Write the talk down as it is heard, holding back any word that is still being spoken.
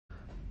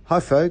Hi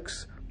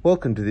folks,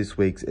 welcome to this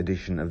week's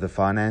edition of the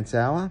Finance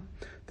Hour.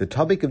 The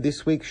topic of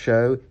this week's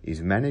show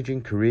is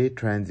managing career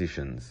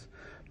transitions.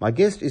 My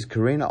guest is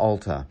Kerina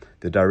Alter,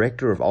 the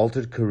director of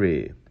Altered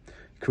Career.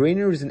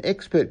 Kerina is an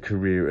expert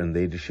career and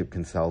leadership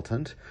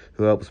consultant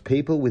who helps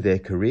people with their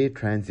career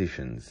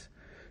transitions.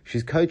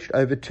 She's coached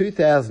over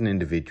 2,000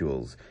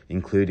 individuals,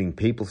 including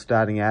people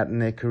starting out in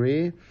their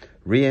career,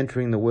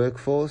 re-entering the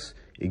workforce,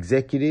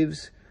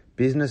 executives,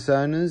 business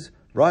owners,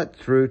 right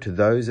through to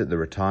those at the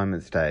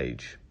retirement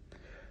stage.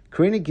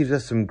 Kerina gives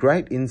us some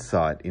great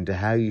insight into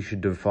how you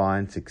should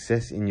define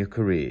success in your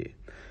career,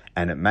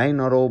 and it may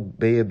not all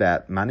be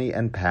about money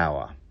and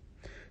power.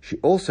 She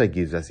also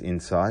gives us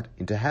insight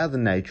into how the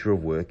nature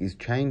of work is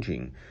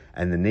changing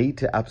and the need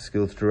to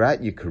upskill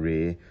throughout your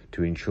career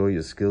to ensure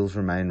your skills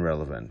remain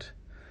relevant.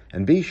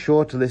 And be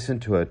sure to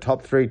listen to her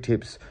top 3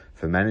 tips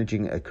for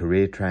managing a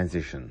career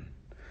transition.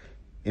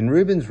 In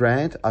Ruben's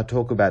rant, I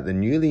talk about the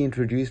newly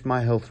introduced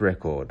My Health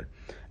record,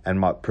 and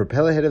my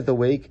propeller head of the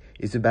week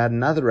is about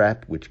another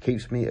app which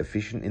keeps me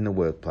efficient in the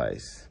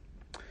workplace.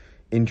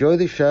 Enjoy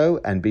the show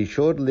and be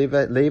sure to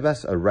leave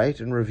us a rate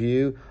and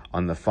review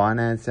on the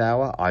Finance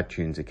Hour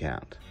iTunes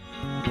account.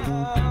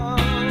 I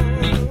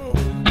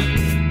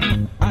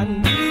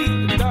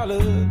need a dollar,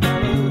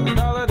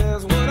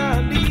 that's what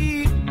I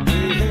need.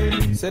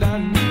 Yeah, said I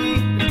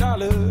need a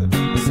dollar,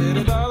 said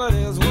a dollar,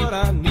 that's what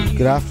I need.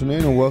 Good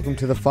afternoon and welcome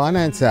to the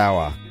Finance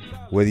Hour.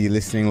 Whether you're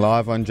listening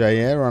live on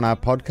JAir or on our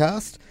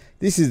podcast,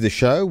 this is the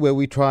show where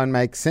we try and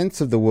make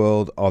sense of the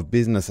world of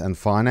business and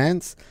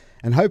finance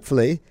and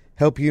hopefully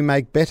help you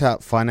make better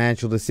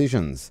financial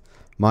decisions.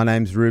 My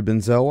name's Ruben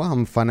Zoa.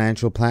 I'm a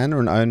financial planner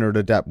and owner at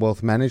Adapt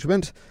Wealth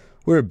Management.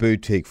 We're a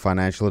boutique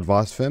financial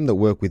advice firm that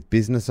work with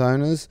business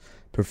owners,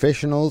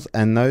 professionals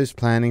and those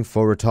planning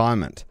for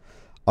retirement.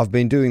 I've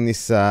been doing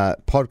this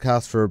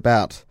podcast for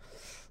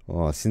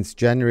since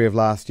January of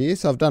last year,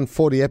 so I've done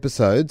 40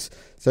 episodes.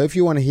 So if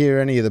you want to hear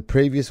any of the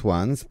previous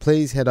ones,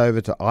 please head over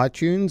to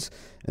iTunes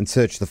and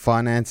search the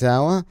Finance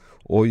Hour,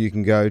 or you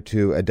can go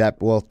to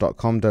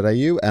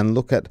adaptwealth.com.au and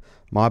look at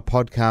my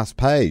podcast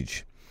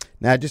page.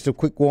 Now, just a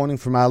quick warning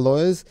from our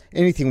lawyers.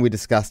 Anything we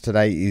discuss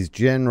today is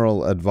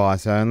general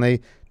advice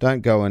only. Don't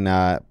go and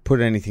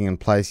put anything in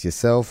place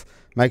yourself.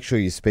 Make sure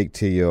you speak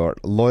to your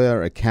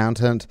lawyer,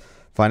 accountant,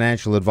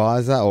 financial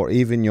advisor, or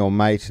even your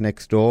mate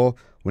next door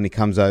when he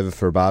comes over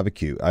for a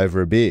barbecue, over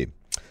a beer.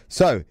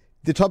 So,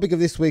 the topic of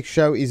this week's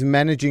show is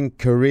managing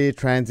career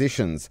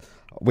transitions.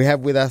 We have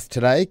with us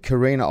today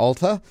Kerina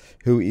Alter,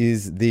 who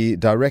is the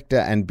director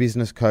and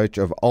business coach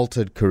of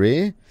Altered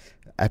Career,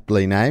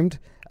 aptly named.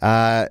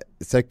 So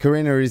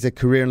Kerina is a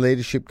career and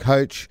leadership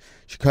coach.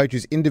 She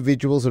coaches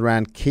individuals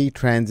around key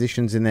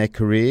transitions in their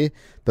career,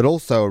 but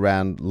also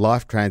around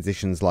life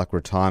transitions like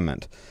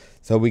retirement.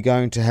 So we're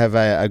going to have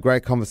a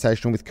great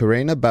conversation with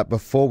Kerina, but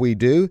before we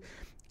do,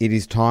 it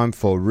is time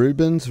for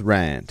Ruben's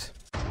Rant.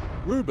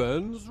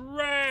 Ruben's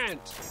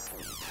Rant!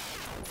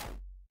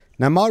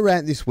 Now, my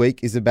rant this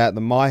week is about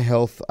the My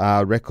Health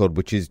record,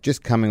 which is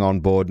just coming on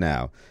board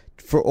now.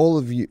 For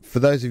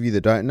those of you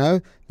that don't know,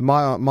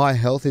 My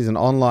Health is an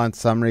online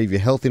summary of your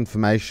health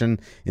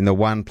information in the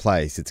one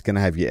place. It's going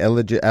to have your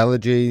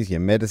allergies, your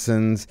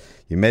medicines,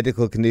 your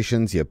medical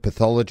conditions, your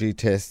pathology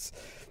tests,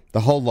 the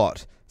whole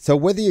lot. So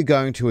whether you're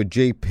going to a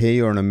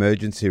GP or an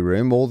emergency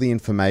room, all the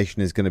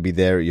information is going to be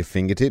there at your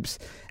fingertips,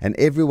 and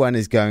everyone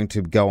is going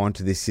to go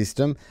onto this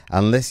system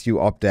unless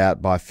you opt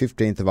out by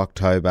 15th of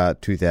October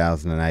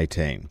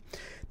 2018.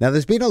 Now,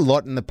 there's been a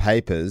lot in the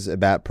papers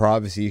about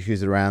privacy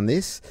issues around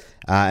this,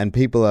 and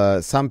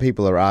some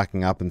people are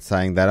arcing up and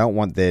saying they don't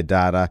want their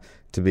data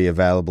to be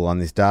available on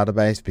this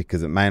database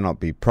because it may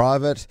not be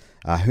private.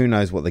 Who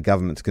knows what the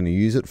government's going to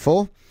use it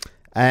for?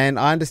 And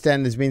I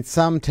understand there's been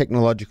some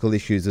technological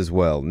issues as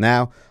well.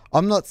 Now,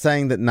 I'm not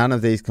saying that none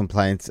of these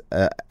complaints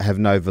have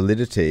no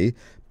validity,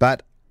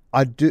 but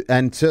I do,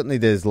 and certainly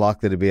there's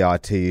likely to be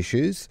IT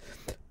issues.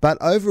 But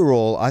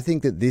overall, I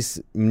think that this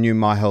new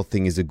My Health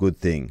thing is a good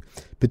thing,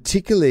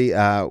 particularly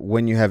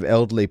when you have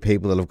elderly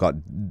people that have got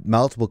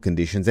multiple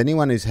conditions.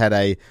 Anyone who's had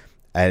a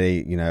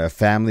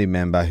family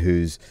member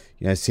who's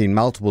seen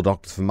multiple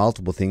doctors for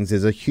multiple things,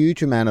 there's a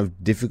huge amount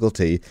of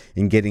difficulty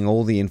in getting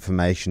all the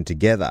information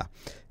together.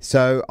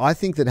 So I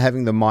think that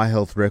having the My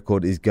Health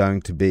record is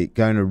going to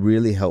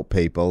really help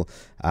people,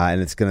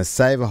 and it's going to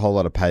save a whole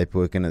lot of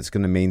paperwork, and it's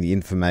going to mean the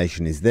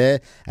information is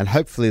there and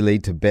hopefully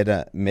lead to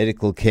better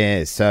medical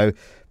care. So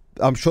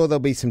I'm sure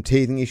there'll be some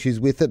teething issues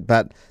with it,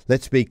 but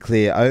let's be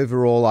clear.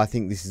 Overall, I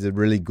think this is a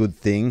really good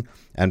thing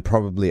and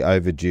probably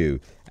overdue.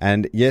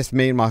 And yes,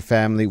 me and my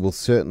family will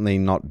certainly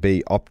not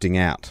be opting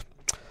out.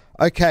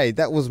 Okay,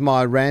 that was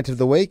my rant of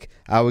the week.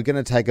 We're going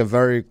to take a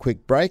very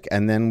quick break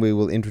and then we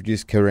will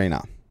introduce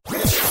Kerina.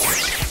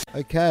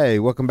 Okay,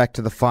 welcome back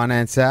to the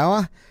Finance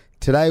Hour.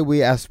 Today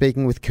we are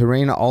speaking with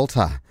Kerina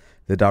Alter,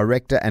 the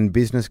director and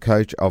business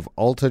coach of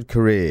Altered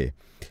Career.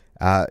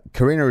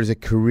 Kerina is a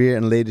career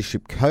and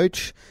leadership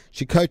coach.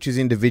 She coaches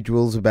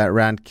individuals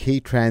around key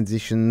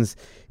transitions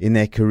in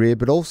their career,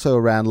 but also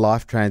around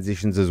life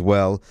transitions as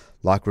well,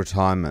 like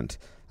retirement.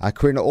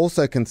 Kerina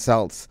also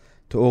consults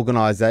to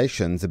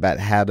organisations about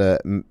how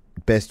to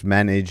best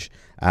manage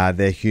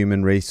their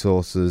human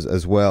resources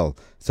as well.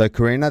 So,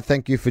 Kerina,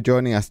 thank you for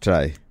joining us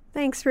today.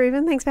 Thanks,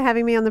 Ruben. Thanks for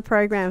having me on the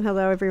program.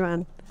 Hello,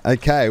 everyone.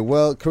 Okay,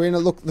 well,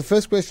 Kerina, look, the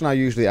first question I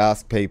usually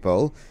ask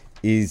people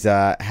is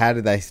how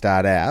did they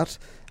start out?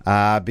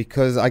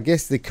 Because I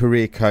guess the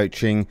career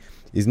coaching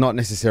is not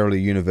necessarily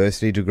a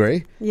university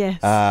degree.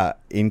 Yes.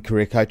 In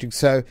career coaching.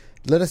 So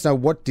let us know,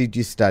 what did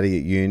you study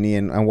at uni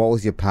and what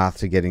was your path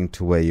to getting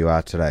to where you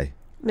are today?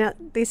 Now,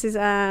 this is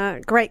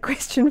a great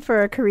question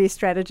for a career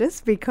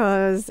strategist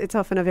because it's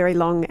often a very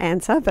long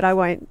answer, but I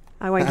won't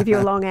give you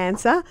a long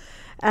answer.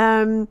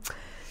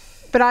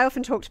 But I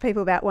often talk to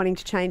people about wanting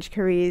to change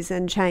careers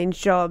and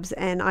change jobs,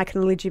 and I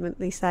can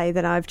legitimately say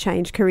that I've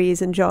changed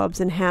careers and jobs,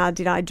 and how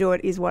did I do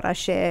it is what I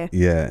share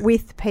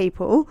with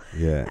people.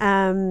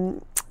 Yeah.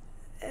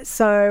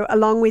 So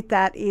along with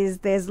that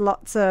there's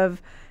lots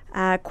of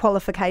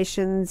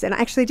qualifications, and I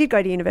actually did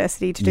go to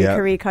university to do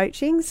career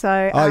coaching.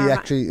 So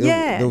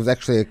there was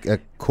actually a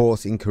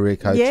course in career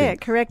coaching. Yeah,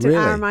 correct. Really?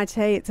 At RMIT,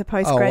 it's a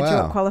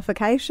postgraduate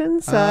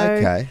qualification.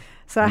 So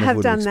So I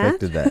have done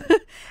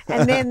that.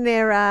 And then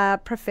there are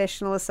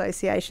professional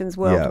associations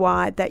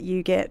worldwide that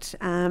you get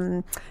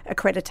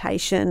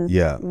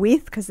accreditation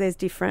with, because there's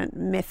different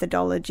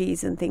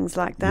methodologies and things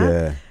like that.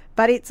 Yeah.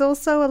 But it's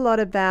also a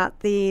lot about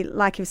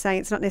like you're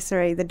saying, it's not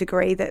necessarily the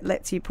degree that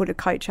lets you put a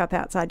coach up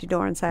outside your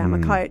door and say, I'm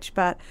a coach,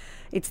 but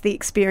it's the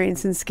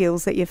experience and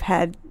skills that you've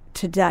had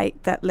to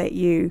date that let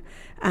you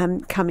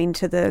come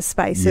into the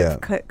space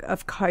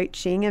of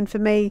coaching. And for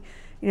me,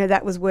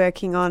 that was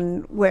working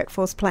on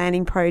workforce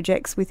planning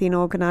projects within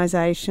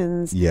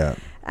organisations,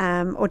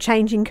 or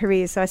changing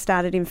careers. So I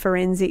started in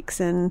forensics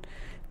and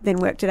then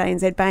worked at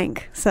ANZ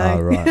Bank.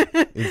 So,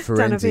 In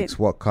forensics,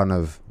 what kind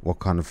of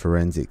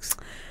forensics?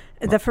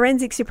 The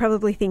forensics you're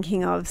probably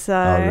thinking of. So,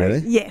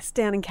 really? Yes,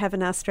 down in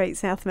Kavanagh Street,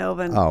 South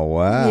Melbourne. Oh,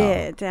 wow.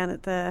 Yeah, down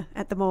at the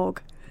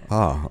morgue.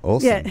 Oh,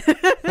 awesome. Yeah.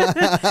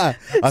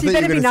 So you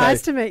better be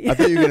nice to me. I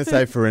thought you were going to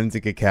say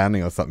forensic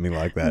accounting or something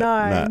like that.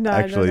 No.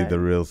 Actually, the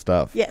real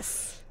stuff.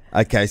 Yes.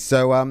 Okay,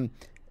 so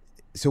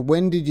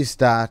when did you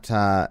start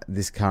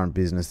this current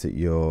business that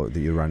you're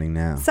running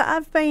now? So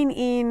I've been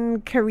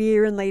in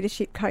career and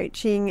leadership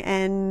coaching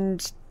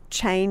and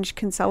change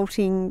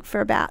consulting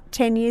for about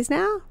 10 years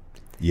now.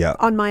 Yeah.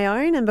 On my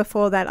own, and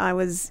before that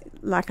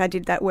I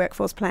did that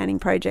workforce planning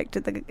project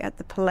at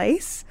the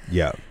police.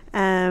 Yeah.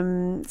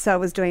 So I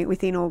was doing it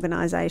within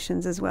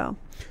organisations as well.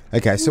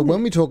 Okay, so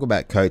when we talk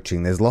about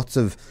coaching, there's lots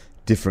of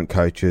different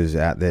coaches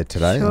out there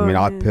today. Sure, I mean,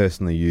 I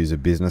personally use a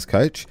business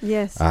coach,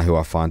 who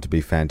I find to be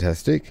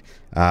fantastic.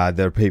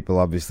 There are people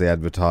obviously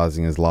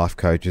advertising as life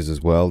coaches as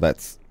well.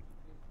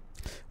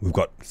 We've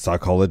got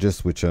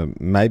psychologists, which are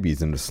maybe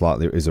is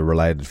a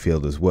related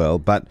field as well.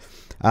 But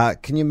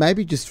can you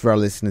maybe just for our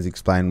listeners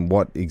explain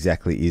what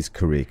exactly is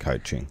career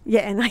coaching?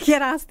 Yeah, and I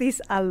get asked this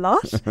a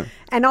lot,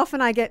 and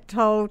often I get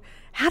told,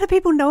 how do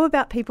people know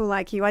about people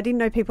like you? I didn't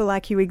know people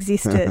like you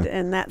existed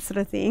and that sort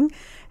of thing.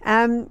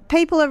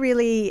 People are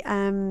really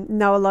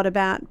know a lot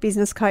about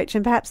business coach,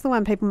 and perhaps the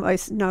one people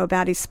most know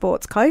about is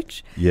sports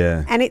coach.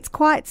 Yeah. And it's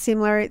quite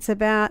similar. It's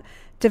about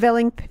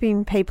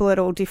developing people at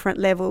all different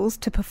levels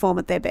to perform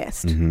at their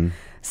best. Mm-hmm.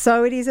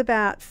 So it is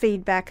about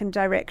feedback and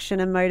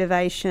direction and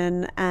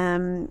motivation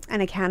and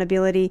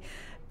accountability.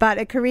 But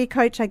a career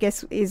coach, I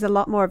guess, is a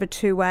lot more of a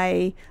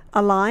two-way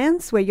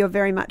alliance where you're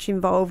very much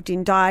involved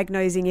in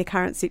diagnosing your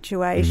current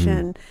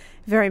situation,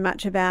 very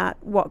much about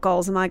what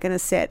goals am I going to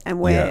set and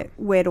where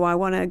do I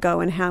want to go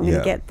and how I'm going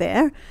to get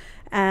there.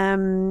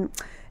 And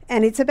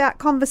it's about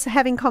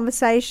having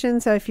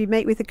conversations. So if you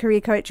meet with a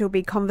career coach, it'll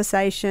be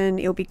conversation,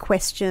 it'll be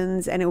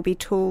questions, and it'll be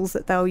tools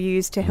that they'll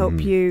use to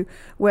help you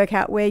work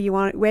out where you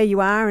are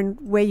and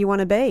where you want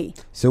to be.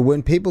 So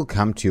when people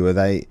come to you,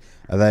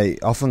 are they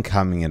often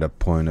coming at a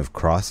point of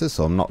crisis,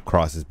 or not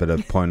crisis, but a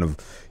point of,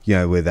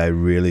 where they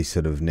really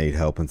sort of need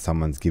help and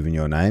someone's given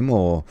you a name,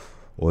 or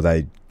are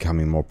they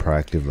coming more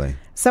proactively?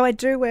 So I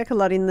do work a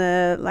lot in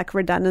the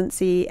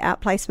redundancy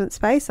outplacement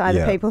space,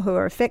 either people who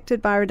are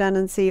affected by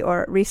redundancy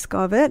or at risk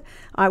of it.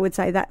 I would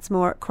say that's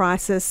more at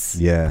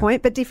crisis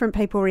point, but different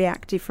people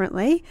react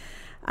differently.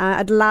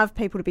 I'd love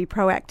people to be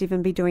proactive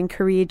and be doing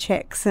career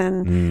checks,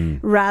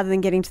 and rather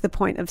than getting to the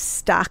point of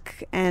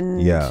stuck and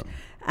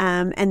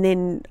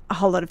then a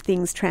whole lot of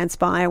things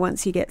transpire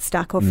once you get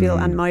stuck or feel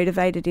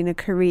unmotivated in a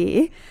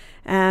career.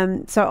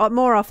 So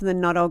more often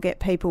than not, I'll get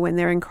people when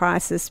they're in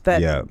crisis,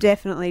 but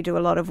definitely do a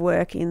lot of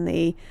work in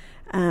the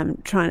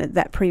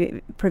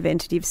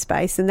preventative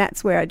space, and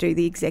that's where I do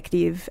the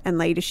executive and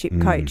leadership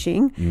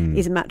coaching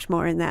is much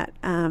more in that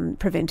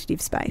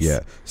preventative space. Yeah.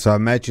 So I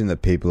imagine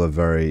that people are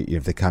very,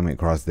 if they're coming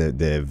across,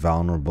 they're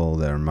vulnerable,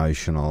 they're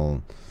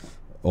emotional,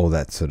 all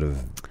that sort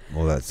of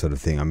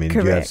thing. I mean,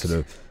 Correct. Do you have sort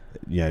of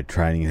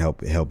training and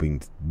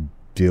helping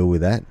deal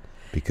with that?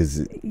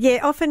 Because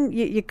often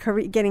you're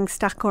getting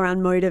stuck or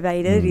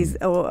unmotivated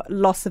or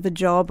loss of a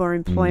job or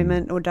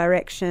employment or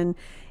direction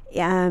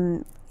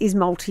is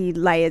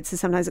multi-layered. So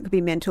sometimes it could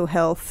be mental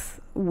health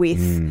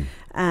with,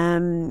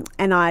 and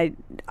I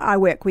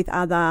work with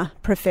other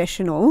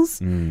professionals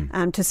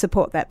to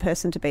support that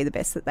person to be the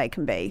best that they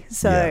can be.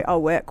 So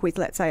I'll work with,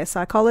 let's say, a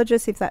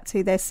psychologist if that's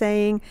who they're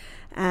seeing.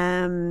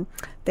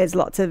 There's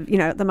lots of,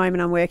 at the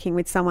moment I'm working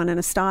with someone and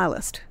a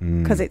stylist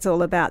because it's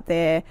all about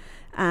their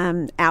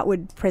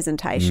outward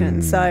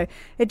presentation. So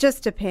it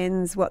just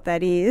depends what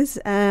that is.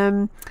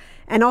 And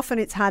often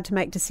it's hard to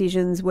make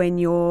decisions when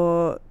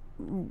you're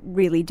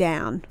really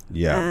down.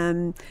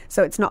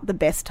 So it's not the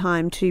best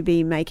time to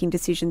be making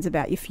decisions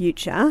about your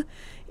future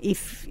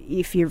if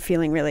you're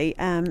feeling really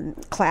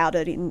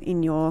clouded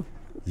in your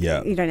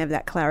you don't have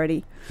that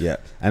clarity.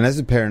 And as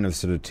a parent of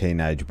sort of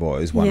teenage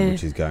boys, one of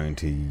which is going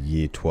to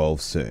year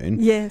 12 soon,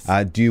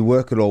 do you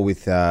work at all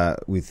with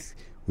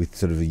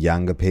sort of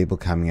younger people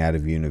coming out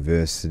of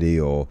university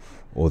or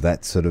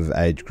that sort of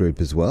age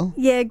group as well?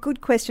 Yeah,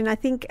 good question. I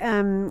think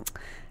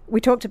we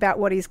talked about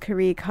what is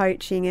career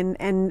coaching,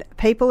 and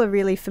people are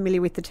really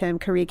familiar with the term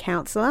career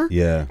counsellor.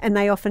 And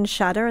they often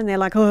shudder and they're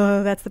like,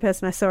 oh, that's the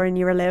person I saw in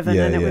year 11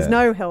 and it was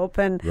no help.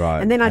 And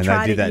then I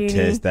tried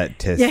that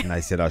test and they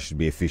said I should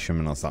be a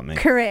fisherman or something.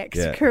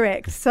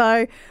 Correct.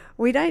 So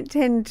we don't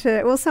tend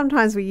to, well,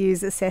 sometimes we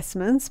use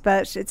assessments,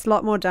 but it's a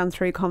lot more done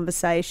through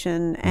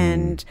conversation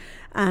and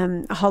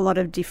a whole lot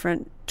of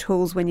different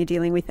tools when you're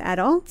dealing with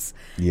adults.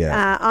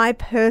 I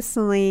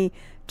personally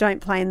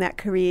don't play in that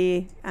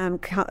career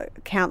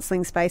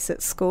counselling space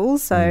at school.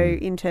 So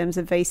in terms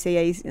of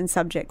VCE and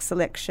subject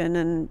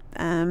selection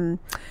and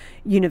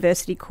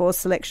university course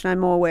selection, I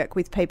more work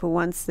with people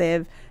once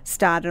they've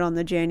started on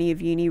the journey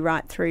of uni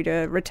right through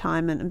to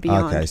retirement and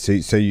beyond. Okay,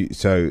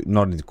 so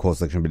not into course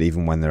selection, but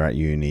even when they're at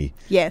uni,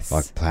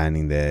 like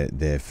planning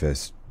their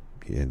first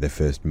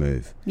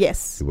move.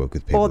 Yes. You work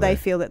with people or they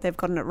feel that they've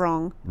gotten it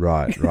wrong.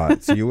 Right.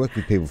 So you work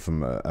with people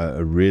from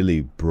a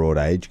really broad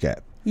age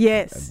gap.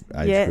 Yes.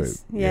 Group.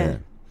 Yeah.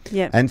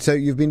 And so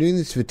you've been doing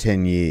this for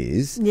 10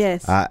 years.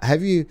 Yes.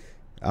 Have you,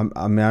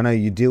 I mean, I know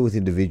you deal with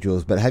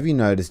individuals, but have you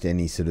noticed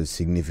any sort of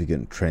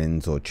significant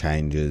trends or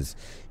changes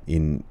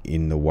in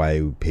the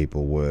way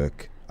people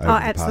work over the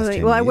past 10 absolutely.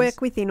 years? Well, I work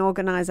within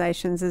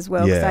organisations as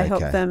well because I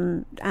help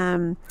them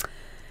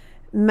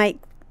make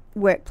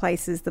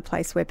workplaces the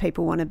place where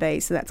people want to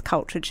be. So that's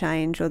culture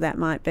change, or that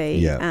might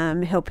be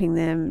helping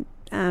them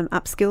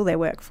upskill their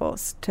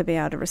workforce to be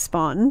able to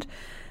respond.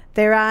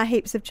 There are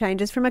heaps of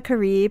changes from a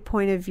career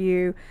point of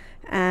view.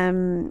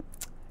 That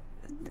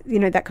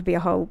could be a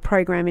whole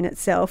program in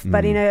itself.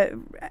 But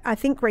I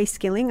think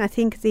reskilling, I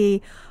think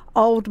the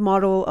old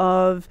model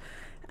of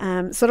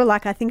sort of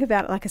like, I think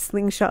about it like a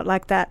slingshot,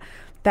 like that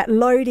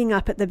loading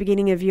up at the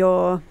beginning of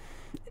your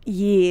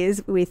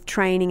years with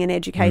training and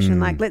education,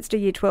 like let's do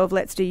year 12,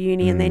 let's do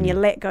uni, and then you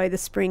let go the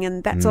spring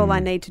and that's all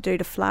I need to do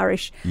to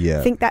flourish.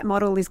 I think that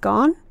model is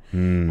gone.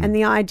 And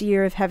the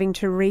idea of having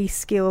to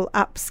reskill,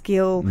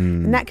 upskill,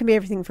 and that can be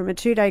everything from a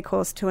 2-day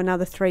course to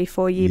another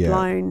 3-4 year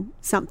blown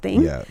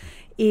something,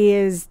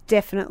 is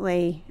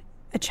definitely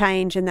a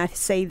change, and I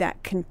see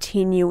that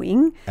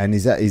continuing. And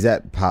is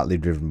that partly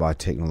driven by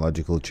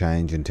technological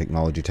change and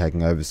technology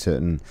taking over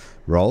certain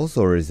roles,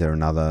 or is there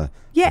another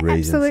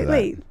reason for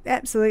that?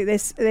 Absolutely.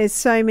 There's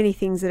so many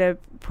things that are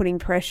putting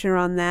pressure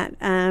on that,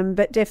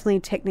 but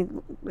definitely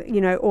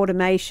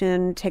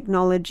automation,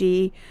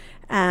 technology,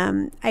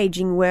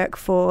 aging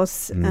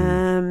workforce,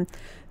 the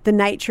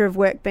nature of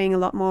work being a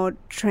lot more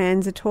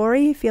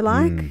transitory, if you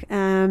like.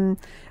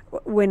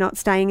 We're not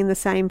staying in the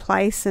same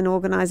place, and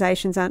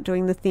organisations aren't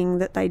doing the thing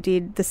that they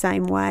did the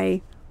same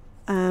way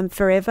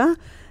forever.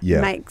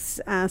 Makes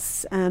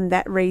us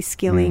that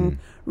reskilling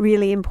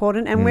really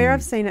important. And where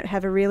I've seen it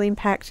have a real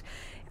impact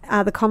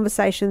are the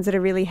conversations that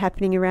are really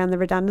happening around the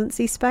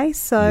redundancy space.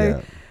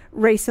 So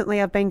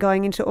recently I've been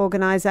going into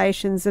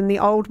organisations, and the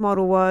old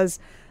model was,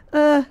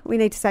 we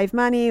need to save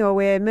money, or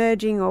we're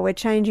merging, or we're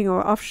changing,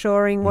 or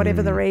offshoring,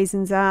 whatever the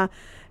reasons are.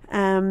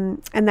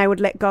 And they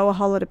would let go a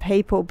whole lot of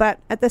people. But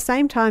at the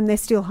same time, they're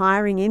still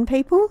hiring in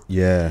people.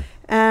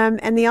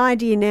 And the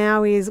idea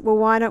now is, well,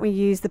 why don't we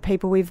use the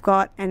people we've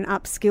got and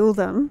upskill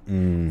them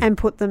and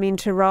put them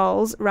into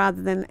roles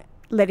rather than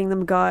letting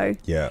them go?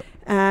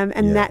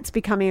 That's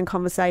becoming a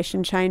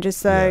conversation changer.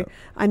 So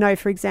I know,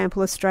 for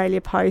example,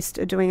 Australia Post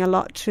are doing a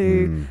lot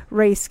to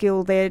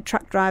reskill their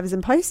truck drivers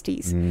and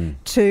posties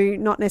to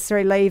not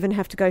necessarily leave and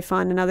have to go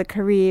find another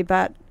career,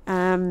 but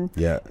become,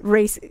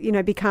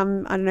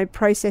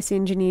 process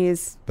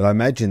engineers. But I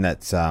imagine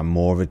that's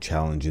more of a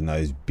challenge in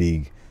those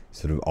big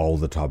sort of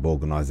older type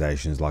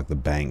organisations like the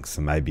banks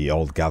and maybe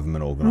old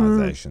government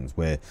organisations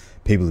where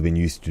people have been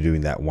used to doing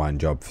that one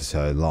job for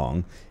so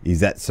long. Is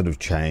that sort of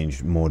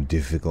change more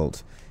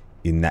difficult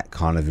in that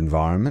kind of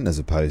environment as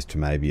opposed to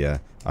maybe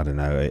a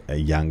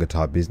younger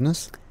type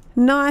business?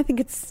 No, I think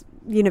it's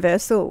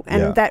universal,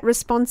 and that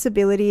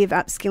responsibility of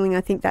upskilling,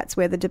 I think that's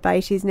where the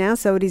debate is now.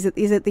 So is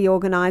it the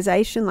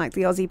organisation like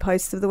the Aussie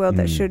Posts of the world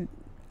that should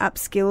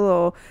upskill,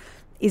 or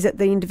is it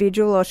the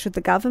individual or should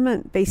the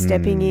government be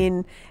stepping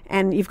in?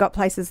 And you've got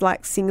places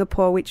like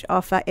Singapore which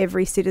offer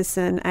every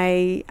citizen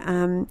a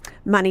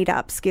money to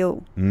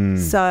upskill.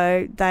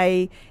 So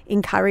they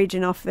encourage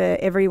and offer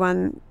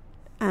everyone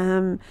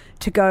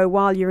to go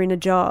while you're in a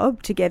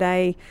job to get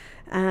a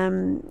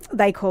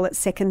they call it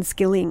second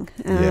skilling.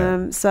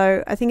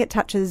 So I think it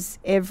touches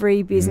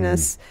every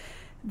business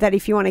that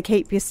if you want to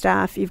keep your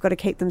staff, you've got to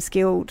keep them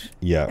skilled.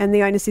 Yeah. And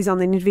the onus is on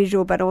the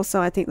individual, but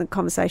also I think the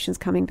conversation's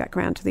coming back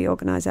around to the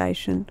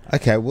organisation.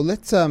 Okay, well,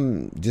 let's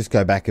just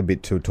go back a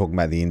bit to talking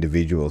about the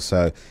individual.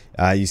 So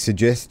you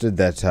suggested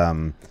that,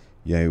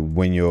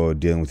 when you're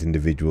dealing with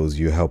individuals,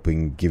 you're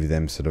helping give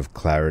them sort of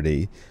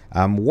clarity.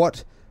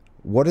 What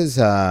is,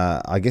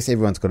 I guess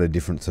everyone's got a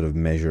different sort of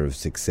measure of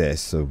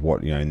success of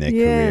what, in their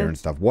career and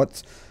stuff.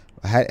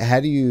 How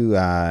do you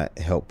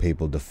help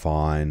people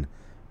define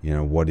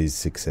what is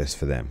success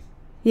for them?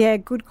 Yeah,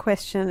 good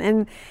question.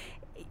 And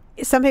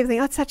some people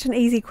think, it's such an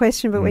easy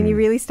question, but when you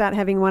really start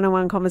having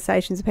one-on-one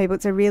conversations with people,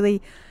 it's a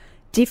really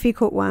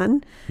difficult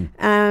one.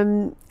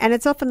 And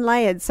it's often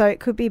layered. So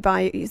it could be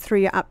through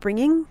your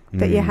upbringing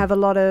that you have a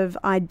lot of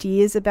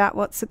ideas about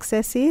what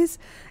success is.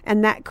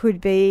 And that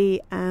could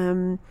be...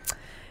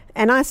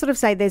 and I sort of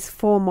say there's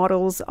 4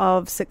 models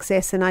of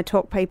success, and I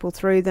talk people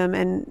through them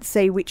and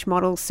see which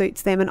model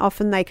suits them. And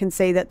often they can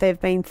see that they've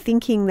been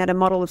thinking that a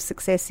model of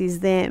success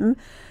is them,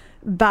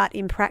 but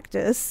in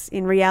practice,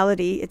 in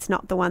reality, it's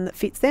not the one that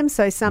fits them.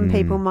 So some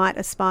people might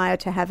aspire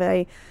to have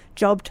a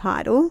job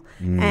title,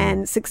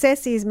 and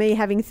success is me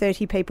having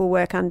 30 people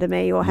work under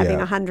me or having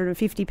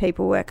 150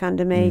 people work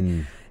under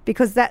me,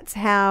 because that's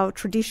how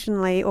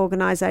traditionally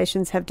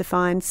organisations have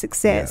defined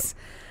success.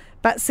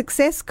 But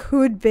success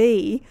could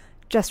be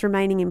just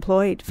remaining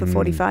employed for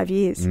 45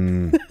 years.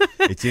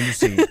 It's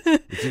interesting.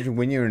 It's interesting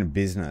when you're in a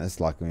business,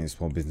 like when you're a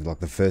small business, like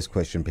the first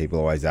question people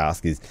always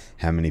ask is,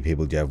 how many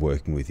people do you have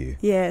working with you?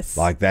 Yes.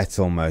 Like that's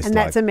almost and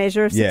that's a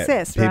measure of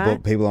success,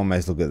 right? People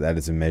almost look at that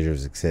as a measure of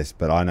success,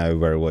 but I know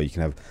very well you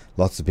can have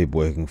lots of people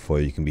working for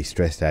you, you can be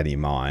stressed out of your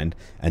mind,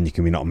 and you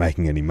can be not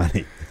making any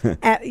money.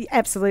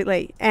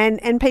 Absolutely.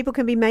 And people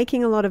can be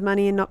making a lot of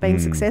money and not being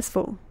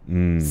successful.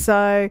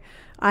 So...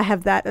 I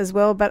have that as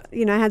well, but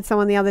I had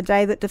someone the other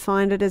day that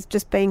defined it as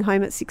just being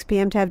home at 6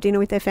 p.m. to have dinner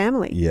with their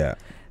family. Yeah.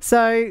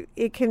 So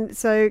it can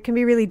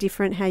be really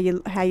different how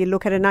you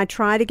look at it. And I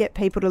try to get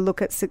people to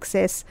look at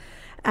success,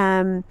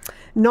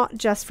 not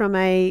just from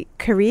a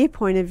career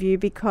point of view,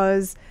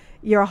 because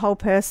you're a whole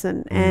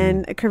person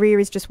and a career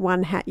is just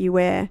one hat you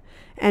wear,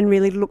 and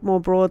really look more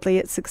broadly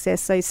at success.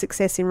 So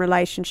success in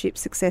relationships,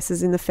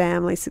 successes in the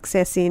family,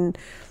 success in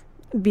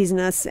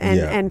business,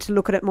 and to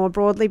look at it more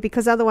broadly,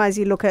 because otherwise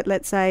you look at,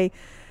 let's say,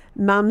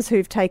 mums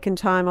who've taken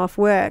time off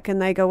work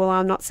and they go, well,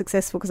 I'm not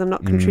successful because I'm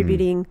not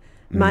contributing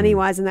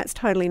money-wise, and that's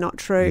totally not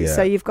true. Yeah.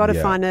 So you've got to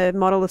find a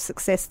model of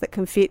success that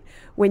can fit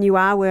when you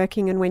are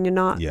working and when you're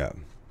not. Yeah.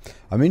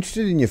 I'm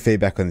interested in your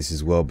feedback on this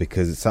as well,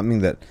 because it's something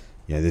that,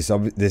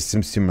 there's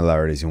some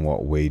similarities in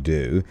what we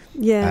do.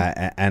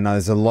 Yeah. And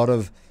there's a lot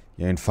of,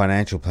 in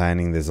financial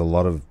planning, there's a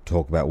lot of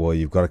talk about, well,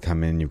 you've got to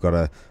come in, you've got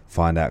to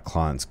find out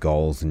clients'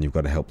 goals, and you've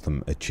got to help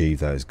them achieve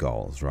those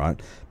goals,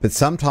 right? But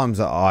sometimes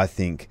I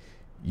think,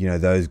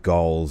 those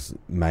goals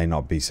may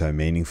not be so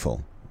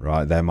meaningful,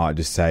 right? They might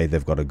just say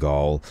they've got a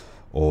goal,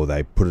 or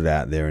they put it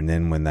out there, and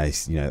then when they,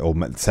 or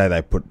say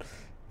they put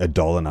a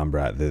dollar number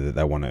out there that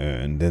they want to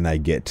earn, then they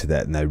get to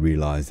that and they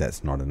realise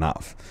that's not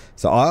enough.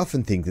 So I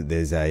often think that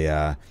there's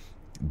a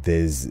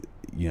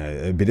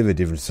bit of a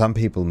difference. Some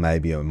people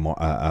maybe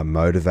are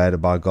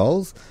motivated by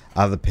goals.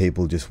 Other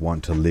people just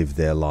want to live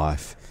their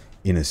life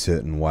in a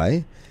certain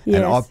way. Yes.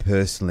 And I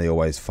personally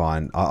always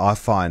find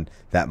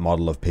that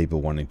model of people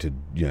wanting to,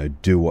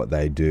 do what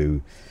they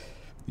do,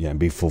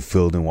 be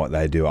fulfilled in what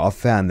they do. I've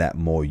found that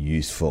more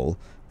useful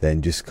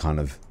than just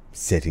kind of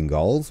setting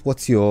goals.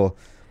 What's your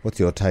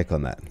take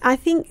on that? I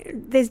think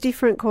there's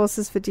different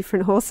courses for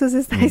different horses,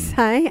 as they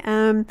say.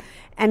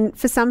 And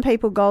for some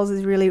people, goals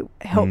is really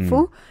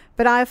helpful.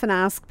 But I often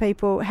ask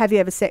people, have you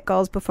ever set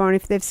goals before? And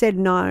if they've said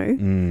no,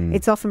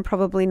 it's often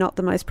probably not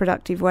the most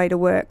productive way to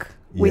work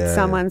with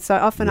someone. So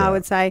often I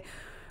would say,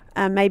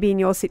 maybe in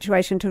your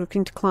situation,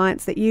 talking to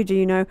clients that you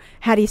do,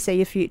 how do you see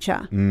your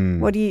future?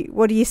 What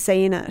do you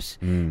see in it?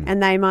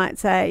 And they might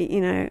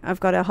say, I've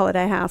got a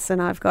holiday house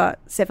and I've got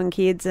 7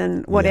 kids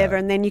and whatever.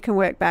 And then you can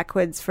work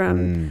backwards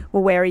from,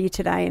 well, where are you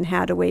today and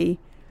how do we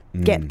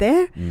get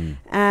there?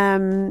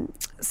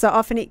 So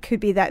often it could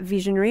be that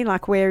visionary,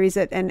 like where is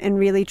it, and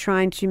really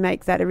trying to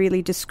make that a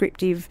really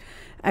descriptive,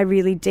 a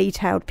really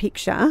detailed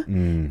picture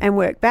and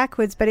work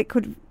backwards. But it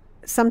could,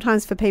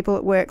 sometimes for people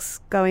it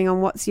works going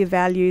on what's your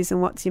values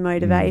and what's your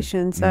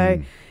motivation.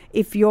 So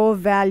if your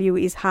value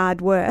is hard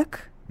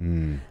work,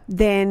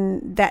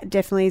 then that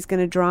definitely is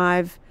going to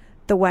drive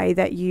the way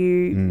that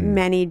you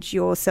manage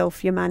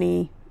yourself, your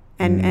money,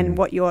 and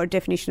what your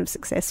definition of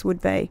success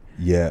would be.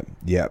 Yeah.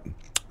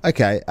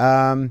 Okay,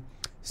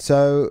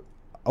 so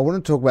I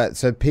want to talk about,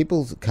 so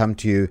people come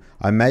to you,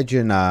 I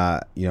imagine,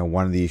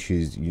 one of the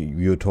issues,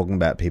 you were talking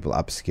about people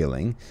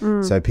upskilling.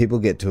 So people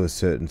get to a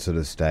certain sort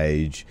of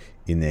stage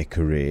in their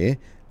career.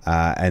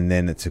 And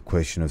then it's a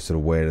question of sort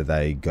of where do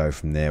they go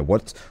from there?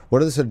 What are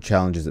the sort of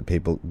challenges that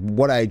people?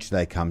 What age do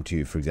they come to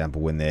you, for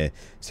example, when they're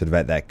sort of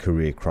at that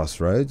career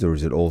crossroads, or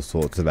is it all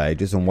sorts of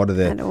ages? And what are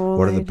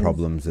the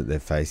problems that they're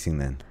facing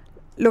then?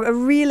 Look, a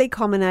really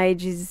common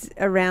age is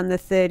around the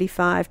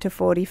 35 to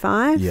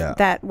 45. Yeah.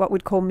 That what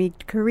we'd call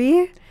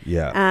mid-career.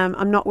 Yeah.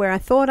 I'm not where I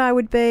thought I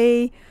would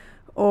be,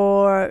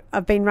 or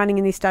I've been running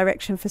in this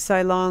direction for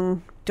so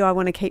long. Do I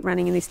want to keep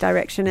running in this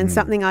direction? And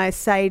something I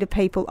say to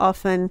people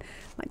often,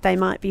 like they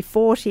might be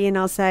 40 and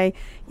I'll say,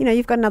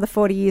 you've got another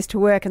 40 years to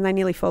work, and they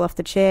nearly fall off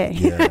the chair.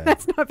 Yeah.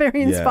 That's not very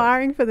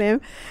inspiring for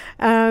them.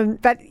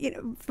 But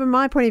from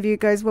my point of view, it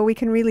goes, well, we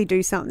can really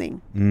do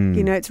something.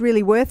 It's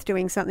really worth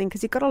doing something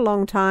because you've got a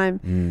long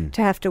time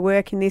to have to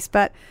work in this.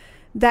 But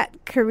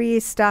that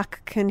career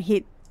stuck can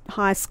hit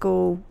high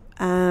school,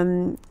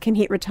 can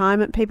hit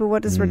retirement people.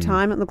 What does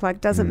retirement look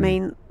like? Doesn't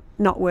mean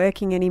not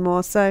working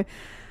anymore. So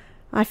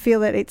I feel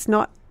that it's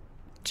not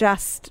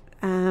just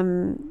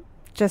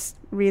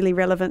really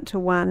relevant to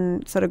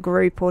one sort of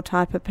group or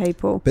type of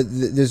people. But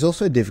there's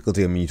also a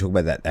difficulty. I mean, you talk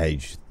about that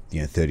age,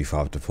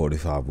 35 to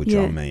 45, which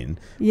I mean,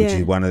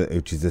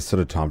 which is the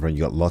sort of time frame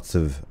you got lots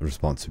of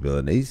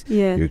responsibilities.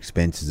 Yeah. Your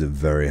expenses are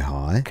very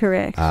high.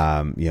 Correct.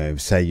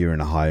 Say you're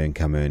in a high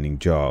income earning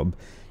job,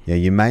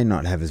 you may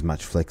not have as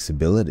much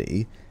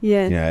flexibility.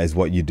 Yeah. As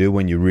what you do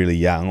when you're really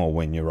young or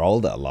when you're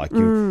older. Like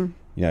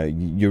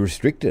you're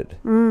restricted.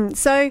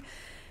 So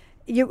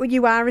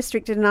you are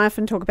restricted, and I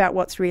often talk about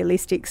what's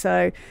realistic.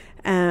 So,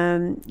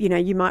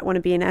 you might want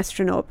to be an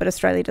astronaut, but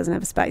Australia doesn't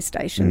have a space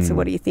station. So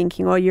what are you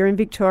thinking? Or you're in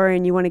Victoria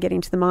and you want to get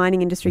into the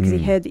mining industry because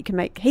you heard that you can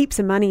make heaps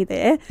of money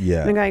there.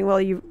 Yeah. And I'm going, well,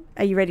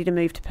 are you ready to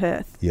move to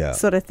Perth? Yeah.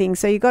 Sort of thing.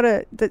 So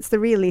that's the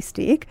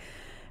realistic.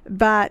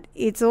 But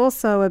it's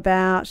also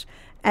about,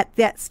 at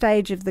that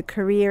stage of the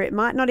career, it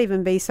might not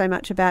even be so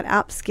much about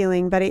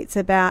upskilling, but it's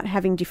about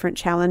having different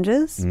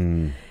challenges.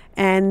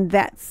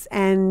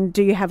 And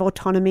do you have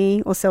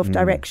autonomy or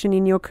self-direction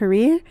in your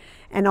career?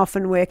 And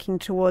often working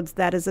towards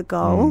that as a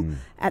goal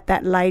at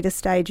that later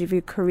stage of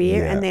your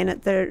career. Yeah. And then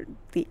at the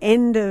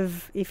end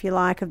of, if you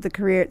like, of the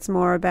career, it's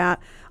more about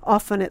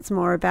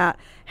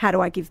how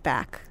do I give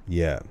back?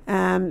 Yeah.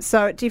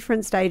 So at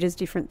different stages,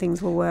 different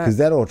things will work. Because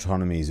that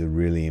autonomy is a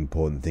really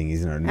important thing,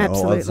 isn't it? And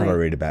Absolutely. That's what I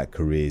read about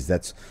careers.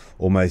 That's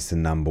almost the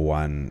number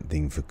one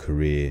thing for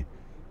career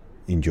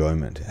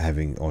enjoyment,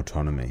 having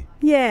autonomy.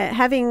 Yeah,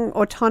 having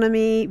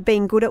autonomy,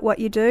 being good at what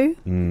you do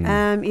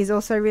is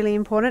also really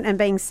important, and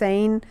being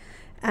seen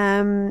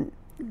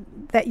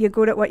that you're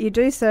good at what you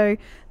do. So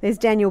there's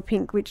Daniel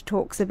Pink, which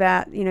talks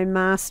about,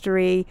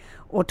 mastery,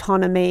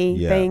 autonomy,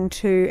 being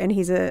two, and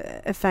he's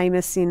a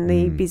famous in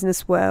the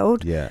business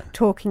world,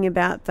 talking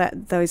about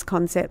those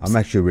concepts. I'm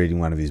actually reading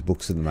one of his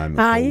books at the moment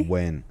called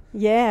When.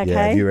 Yeah, okay.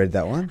 Yeah, have you read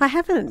that one? I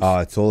haven't. Oh,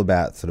 it's all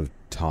about sort of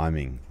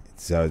timing.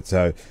 So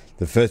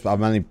the first,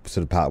 I'm only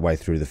sort of part way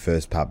through the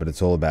first part, but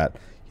it's all about,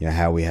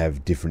 how we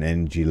have different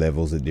energy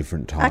levels at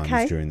different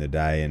times during the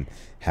day, and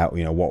how,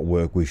 what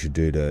work we should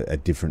do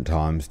at different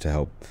times to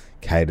help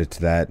cater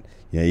to that.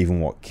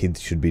 Even what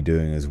kids should be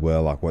doing as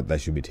well, like what they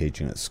should be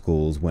teaching at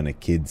schools when a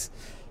kid's,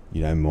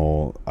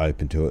 more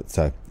open to it.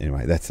 So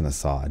anyway, that's an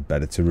aside,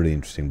 but it's a really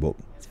interesting book.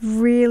 It's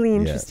really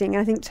interesting.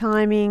 I think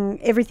timing,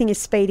 everything is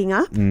speeding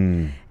up,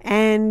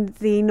 and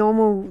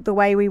the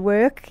way we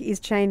work is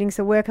changing.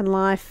 So work and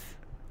life,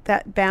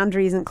 that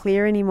boundary isn't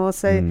clear anymore.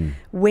 So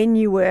when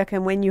you work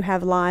and when you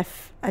have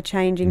life are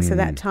changing. So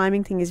that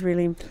timing thing is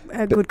really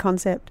a good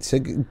concept. So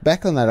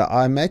back on that,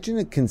 I imagine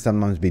it can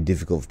sometimes be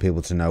difficult for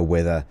people to know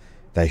whether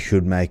they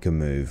should make a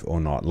move or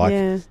not. Like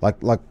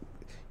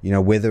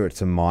whether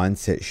it's a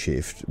mindset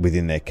shift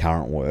within their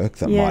current work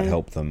that might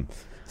help them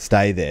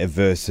stay there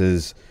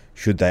versus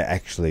should they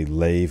actually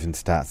leave and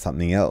start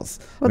something else?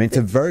 Well, it's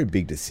a very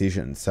big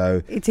decision.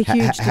 So it's a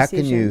huge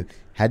decision.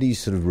 How do you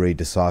sort of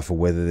decipher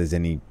whether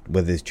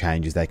there's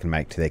changes they can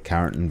make to their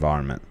current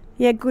environment?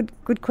 Yeah,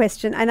 good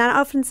question. And I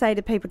often say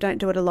to people, don't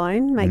do it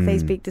alone. Make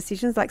these big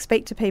decisions. Like,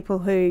 speak to people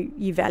who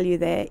you value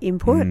their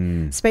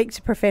input. Speak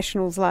to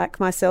professionals like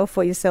myself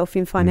or yourself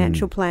in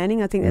financial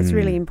planning. I think that's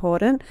really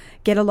important.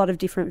 Get a lot of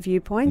different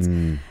viewpoints.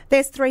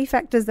 There's 3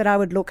 factors that I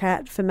would look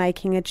at for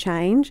making a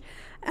change.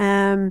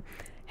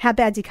 How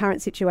bad's your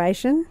current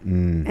situation?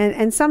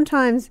 And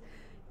sometimes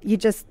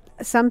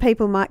some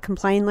people might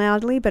complain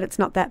loudly, but it's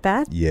not that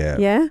bad.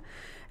 Yeah.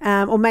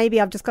 Or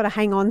maybe I've just got to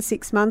hang on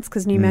 6 months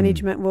because new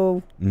management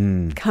will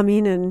come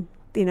in and,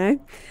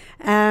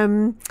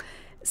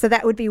 so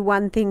that would be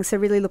one thing. So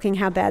really looking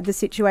how bad the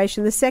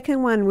situation. The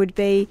second one would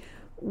be,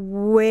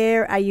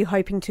 where are you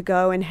hoping to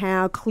go and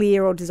how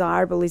clear or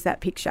desirable is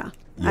that picture?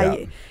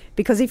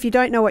 Because if you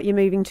don't know what you're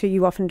moving to,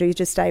 you often do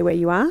just stay where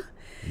you are.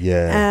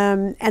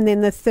 And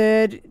then the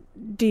third,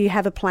 do you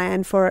have a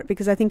plan for it?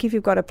 Because I think if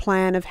you've got a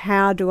plan of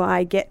how do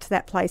I get to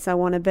that place I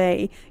want to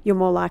be, you're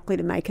more likely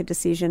to make a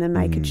decision and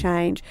make a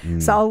change.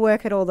 So I'll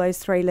work at all those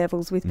 3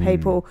 levels with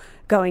people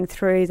going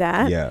through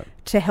that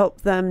to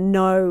help them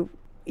know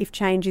if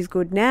change is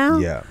good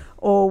now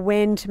or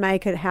when to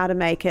make it, how to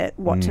make it,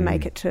 what to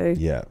make it to.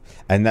 Yeah,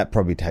 and that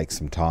probably takes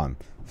some time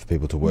for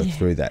people to work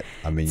through that.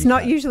 I mean, It's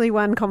not usually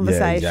one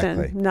conversation.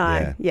 Yeah, exactly.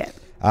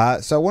 No,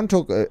 So I want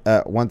to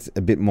talk once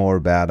a bit more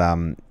about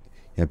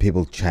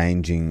people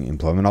changing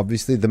employment.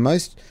 Obviously, the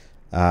most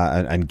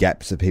and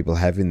gaps that people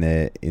have in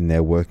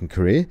their working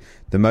career.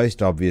 The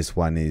most obvious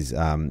one is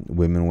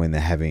women when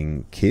they're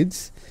having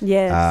kids.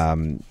 Yes.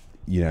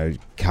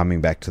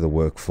 Coming back to the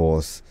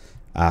workforce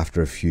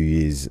after a few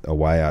years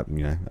away.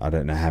 I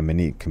don't know how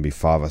many. It can be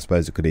 5. I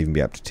suppose it could even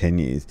be up to 10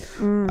 years.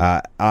 And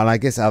I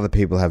guess other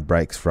people have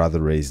breaks for other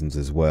reasons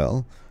as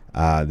well.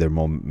 There are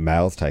more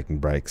males taking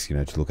breaks,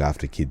 to look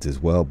after kids as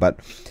well. But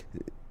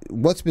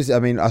I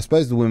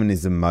suppose the women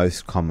is the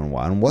most common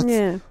one.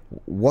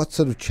 What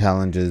sort of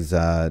challenges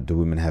do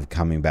women have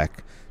coming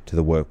back to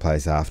the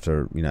workplace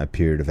after a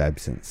period of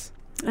absence?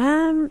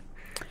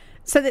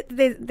 So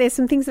there's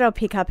some things that I'll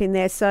pick up in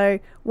there. So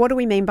what do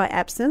we mean by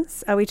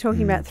absence? Are we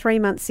talking about 3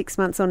 months, 6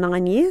 months, or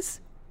 9 years?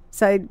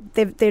 So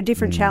there are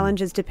different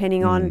challenges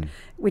depending on.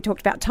 We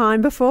talked about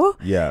time before.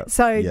 Yeah.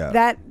 So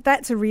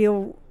that's a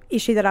real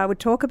issue that I would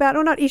talk about,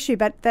 or not issue,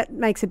 but that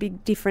makes a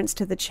big difference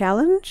to the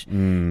challenge.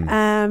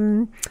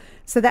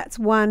 So that's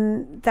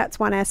one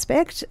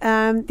aspect.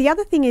 The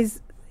other thing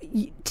is,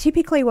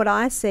 typically what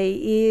I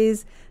see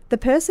is the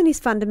person is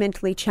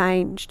fundamentally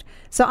changed.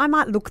 So I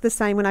might look the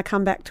same when I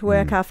come back to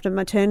work after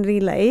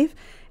maternity leave,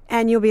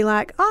 and you'll be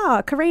like,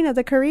 oh, Kerina,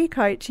 the career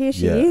coach, here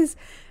she is.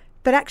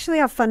 But actually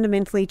I've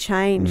fundamentally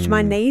changed.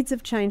 My needs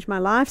have changed, my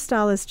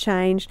lifestyle has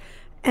changed,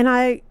 and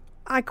I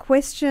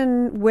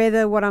question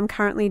whether what I'm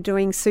currently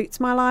doing suits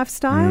my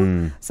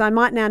lifestyle. So I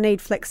might now need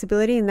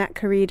flexibility, and that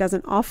career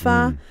doesn't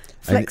offer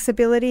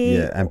flexibility.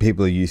 And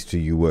people are used to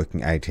you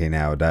working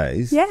 18-hour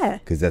days. Yeah.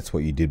 Because that's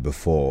what you did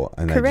before,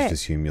 and they just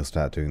assume you'll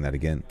start doing that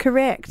again.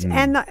 Correct.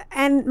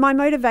 And my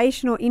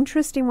motivation or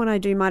interest in what I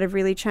do might have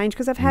really changed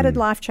because I've had a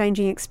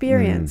life-changing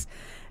experience.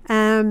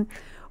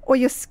 Or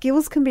your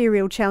skills can be a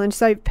real challenge.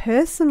 So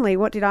personally,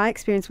 what did I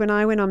experience when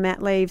I went on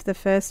mat leave the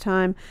first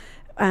time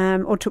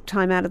or took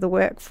time out of the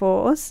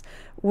workforce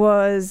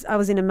was I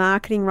was in a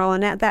marketing role,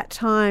 and at that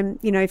time,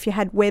 if you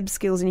had web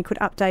skills and you could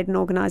update an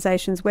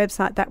organisation's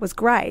website, that was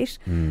great.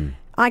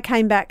 I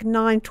came back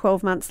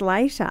 9-12 months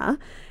later,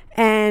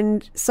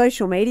 and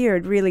social media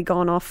had really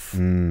gone off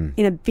in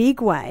a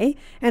big way,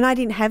 and I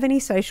didn't have any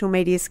social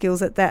media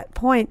skills at that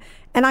point,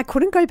 and I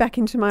couldn't go back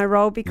into my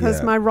role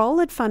because my role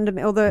had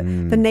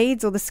the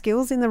needs or the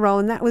skills in the role,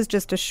 and that was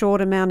just a short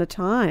amount of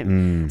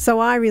time. So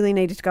I really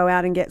needed to go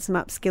out and get some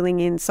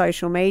upskilling in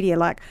social media,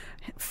 like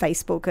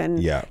Facebook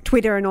and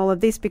Twitter and all of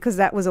this, because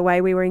that was a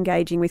way we were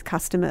engaging with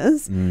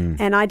customers.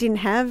 And I didn't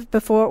have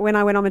before. When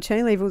I went on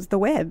maternity leave, it was the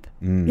web.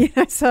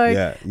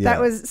 That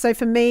was, so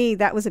for me,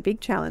 that was a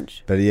big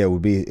challenge. But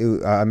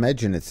I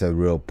imagine it's a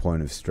real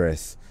point of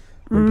stress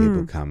when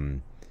people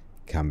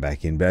come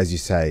back in. But as you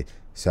say,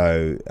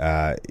 so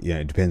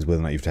it depends whether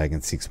or not you've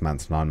taken 6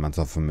 months, 9 months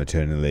off from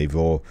maternity leave,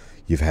 or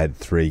you've had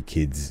 3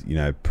 kids,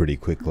 pretty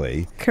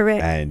quickly.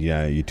 Correct. And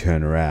you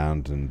turn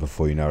around, and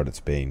before you know it, it's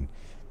been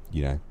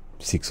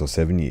 6 or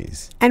 7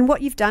 years. And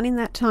what you've done in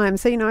that time.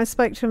 So, I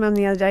spoke to a mum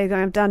the other day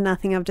going, I've done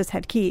nothing, I've just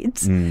had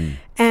kids. And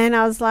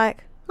I was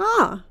like,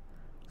 I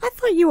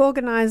thought you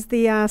organised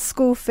the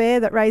school fair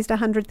that raised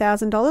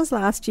 $100,000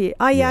 last year.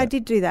 Oh, yeah, I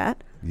did do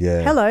that.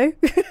 Yeah. Hello.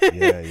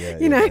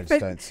 I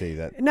just don't see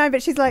that. No,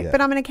 but she's like,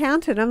 but I'm an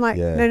accountant. I'm like,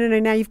 no,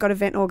 now you've got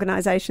event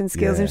organisation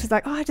skills. And she's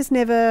like, I just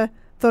never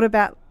thought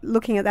about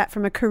looking at that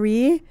from a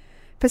career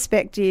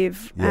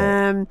perspective.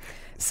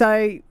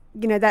 So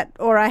that,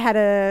 or I had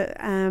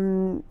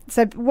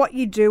so what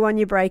you do on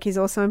your break is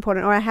also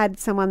important. Or I had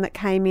someone that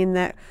came in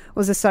that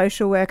was a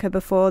social worker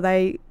before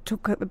they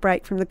took a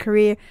break from the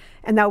career,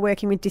 and they were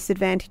working with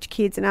disadvantaged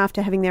kids, and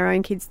after having their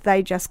own kids,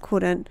 they just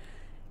couldn't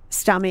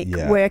stomach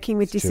working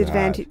with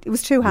disadvantaged. It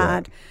was too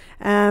hard.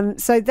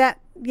 So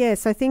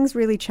things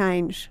really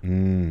change.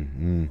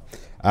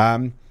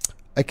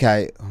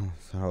 Okay. Oh,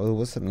 sorry, there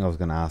was something I was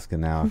going to ask,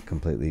 and now I've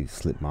completely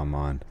slipped my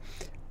mind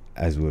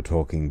as we were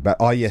talking. But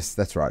yes,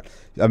 that's right.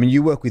 I mean,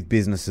 you work with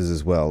businesses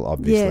as well,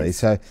 obviously. Yes.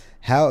 So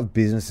how have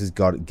businesses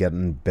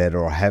gotten better,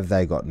 or have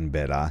they gotten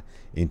better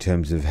in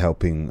terms of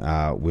helping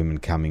women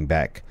coming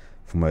back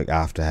from work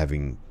after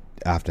having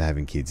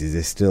kids? Is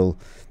it still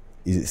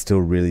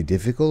really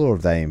difficult, or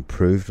have they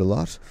improved a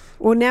lot?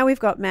 Well, now we've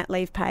got mat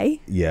leave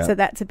pay, so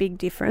that's a big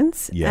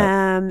difference,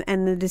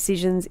 and the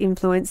decisions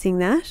influencing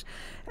that.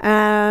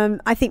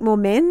 I think more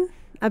men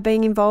are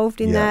being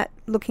involved in that,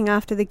 looking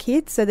after the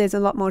kids, so there's a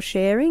lot more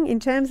sharing. In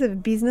terms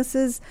of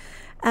businesses,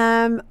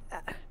 look,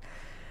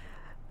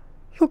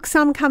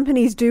 some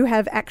companies do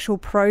have actual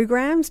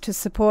programs to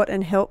support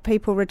and help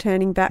people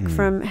returning back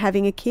from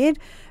having a kid.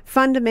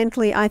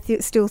 Fundamentally, I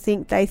still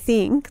think they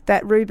think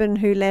that Ruben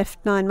who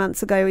left 9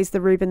 months ago is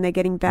the Ruben they're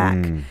getting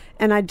back.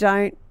 And I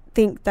don't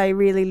think they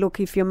really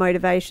look if your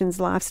motivations,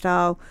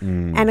 lifestyle,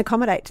 and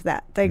accommodate to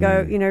that. They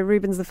go,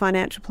 Ruben's the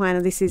financial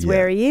planner, this is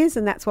where he is,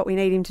 and that's what we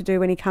need him to do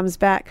when he comes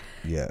back.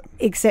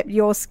 Except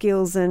your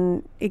skills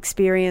and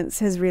experience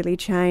has really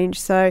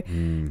changed. So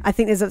I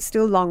think there's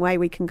still a long way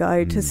we can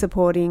go to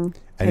supporting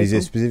And people. is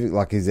there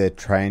specific, is there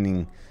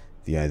training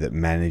that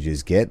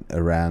managers get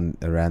around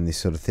this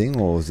sort of thing,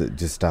 or is it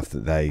just stuff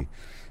that they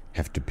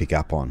have to pick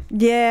up on?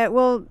 Yeah,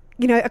 well,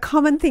 a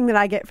common thing that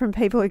I get from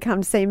people who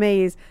come to see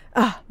me is,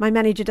 my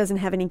manager doesn't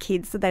have any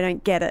kids, so they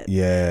don't get it.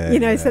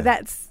 Yeah.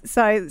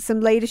 So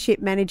some leadership,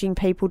 managing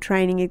people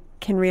training, it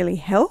can really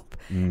help.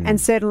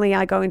 And certainly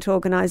I go into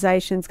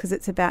organisations because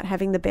it's about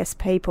having the best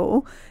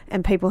people,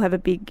 and people have a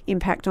big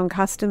impact on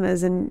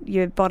customers and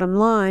your bottom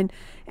line.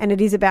 And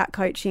it is about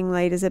coaching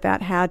leaders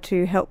about how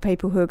to help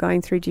people who are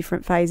going through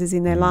different phases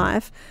in their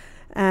life.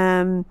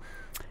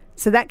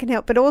 So that can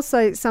help. But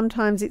also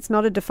sometimes it's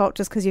not a default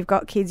just because you've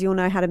got kids, you'll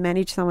know how to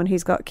manage someone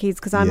who's got kids,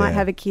 because I might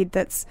have a kid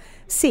that's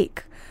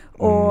sick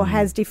or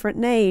has different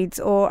needs,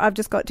 or I've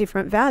just got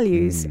different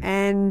values.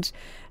 And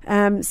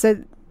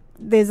so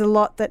there's a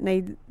lot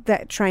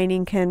that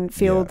training can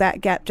fill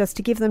that gap, just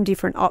to give them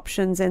different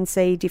options and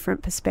see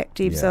different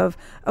perspectives of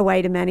a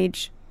way to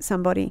manage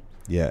somebody.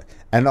 Yeah.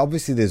 And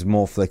obviously there's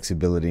more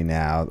flexibility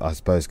now, I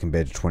suppose,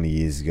 compared to 20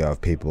 years ago,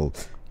 of people,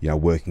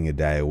 working a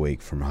day a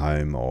week from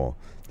home or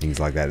things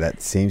like that.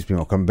 That seems to be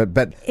more common.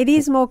 But it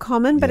is more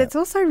common, but it's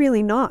also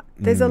really not.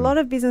 There's a lot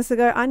of business that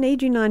go, I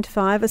need you 9 to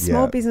 5. A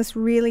small business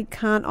really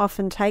can't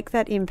often take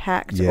that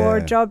impact, or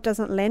a job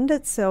doesn't lend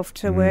itself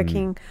to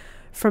working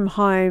from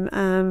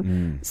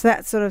home. So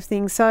that sort of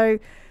thing. So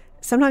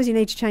sometimes you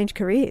need to change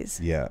careers.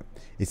 Yeah.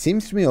 It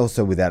seems to me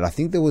also with that, I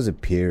think there was a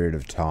period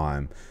of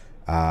time,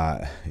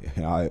 I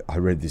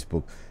read this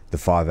book, The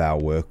 5-Hour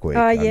Work Week.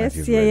 Oh, yes.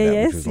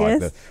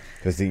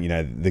 Because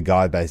the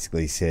guy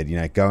basically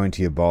said, go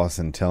into your boss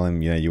and tell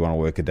him, you want to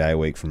work a day a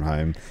week from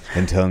home,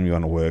 and tell him you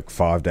want to work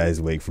 5 days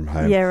a week from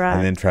home,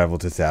 and then travel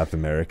to South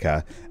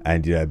America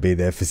and, be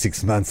there for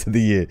 6 months of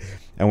the year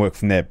and work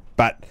from there.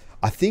 But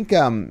I think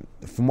from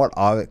what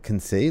I can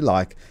see,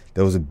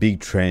 there was a big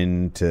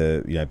trend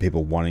to,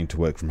 people wanting to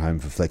work from home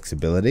for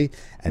flexibility,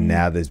 and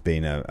now there's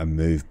been a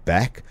move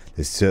back.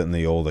 There's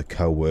certainly all the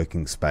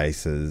co-working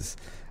spaces,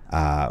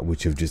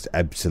 which have just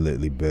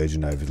absolutely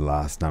burgeoned over the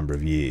last number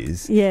of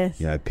years.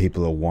 Yes.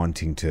 People are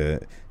wanting to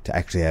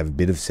actually have a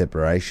bit of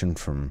separation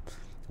from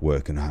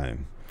work and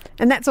home.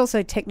 And that's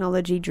also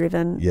technology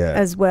driven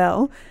as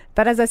well.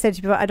 But as I said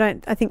to people,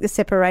 I think the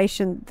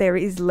separation, there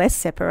is less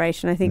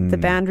separation. I think the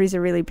boundaries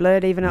are really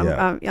blurred. Even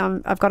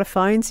I've got a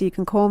phone, so you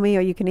can call me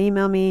or you can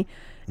email me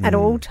at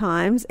all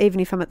times. Even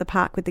if I'm at the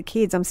park with the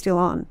kids, I'm still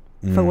on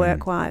for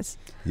work-wise.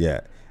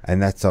 Yeah. And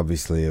that's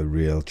obviously a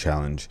real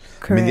challenge.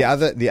 Correct. I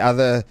mean, the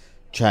other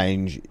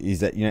change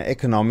is that,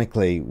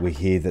 economically we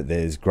hear that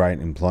there's great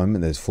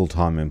employment, there's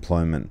full-time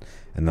employment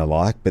and the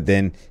like, but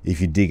then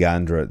if you dig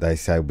under it, they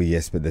say, well,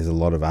 yes, but there's a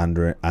lot of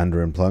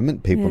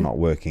underemployment, people not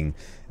working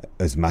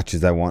as much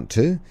as they want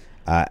to,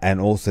 and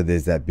also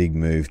there's that big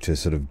move to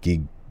sort of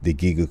the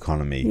gig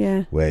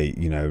economy, where,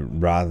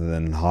 rather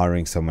than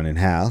hiring someone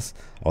in-house,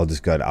 I'll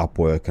just go to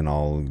Upwork and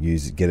I'll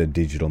get a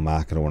digital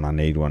marketer when I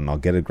need one, and I'll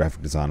get a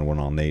graphic designer when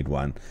I'll need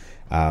one.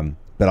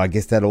 But I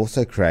guess that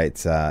also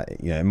creates,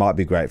 it might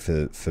be great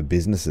for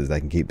businesses, they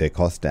can keep their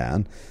costs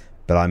down,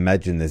 but I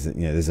imagine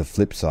there's a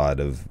flip side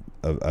of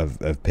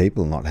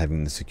people not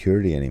having the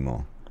security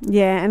anymore.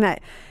 Yeah, and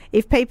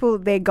if people,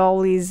 their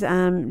goal is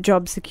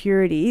job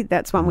security,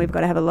 that's one we've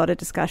got to have a lot of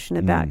discussion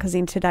about, because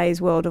in today's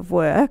world of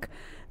work,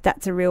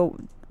 that's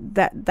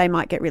that they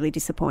might get really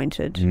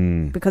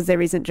disappointed because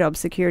there isn't job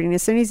security. And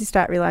as soon as you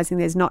start realising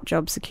there's not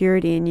job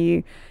security and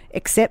you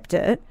accept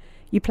it,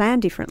 you plan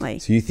differently.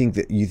 So you think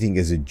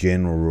as a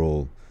general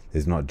rule,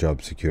 there's not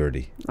job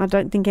security? I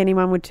don't think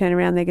anyone would turn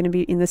around, they're going to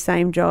be in the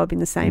same job, in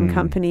the same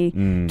company,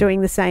 doing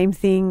the same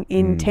thing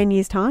in 10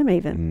 years' time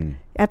even.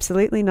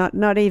 Absolutely not.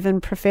 Not even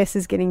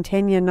professors getting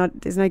tenure.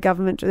 There's no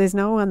government, there's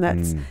no one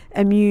that's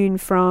immune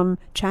from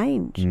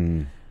change.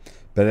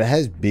 But it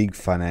has big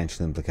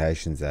financial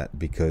implications,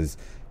 because,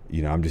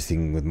 I'm just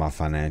thinking with my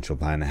financial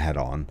planner hat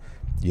on,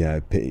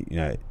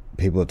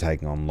 people are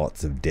taking on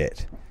lots of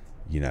debt.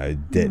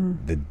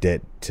 The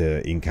debt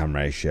to income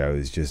ratio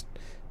is just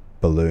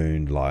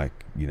ballooned by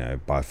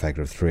a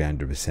factor of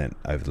 300%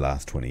 over the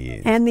last 20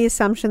 years. And the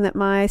assumption that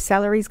my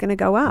salary is going to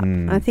go up.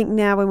 I think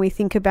now when we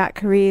think about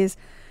careers,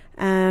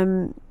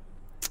 and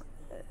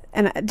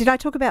did I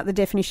talk about the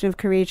definition of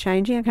career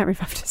changing? I can't remember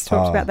if I've just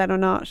talked about that or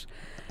not.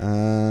 But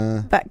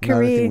career, no, I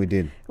don't think we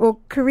did. Well,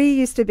 career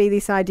used to be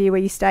this idea where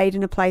you stayed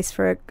in a place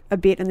for a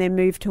bit and then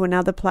moved to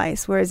another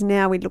place, whereas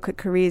now we look at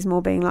careers more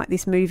being like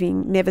this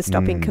moving, never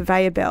stopping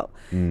conveyor belt,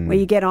 where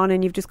you get on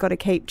and you've just got to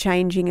keep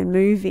changing and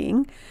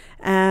moving.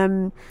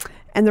 And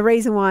the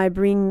reason why I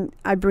bring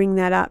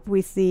that up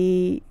with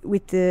the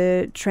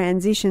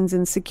transitions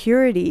and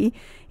security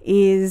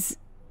is,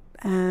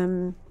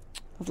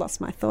 I've lost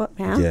my thought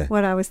now. Yeah.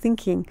 What I was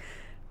thinking.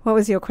 What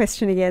was your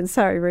question again?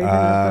 Sorry, Ruben.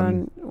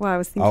 I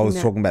was thinking. I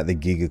was talking about the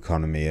gig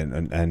economy,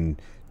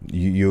 and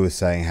you were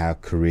saying how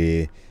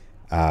career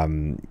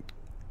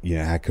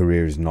our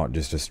career is not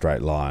just a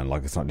straight line.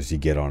 Like, it's not just you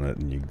get on it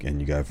and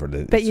you go for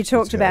it. But you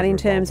talked about in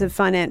terms of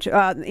financial.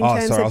 I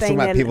was talking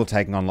about people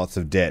taking on lots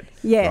of debt,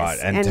 yes, right,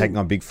 and taking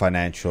on big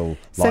financial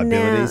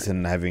liabilities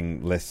and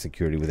having less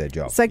security with their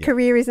job. So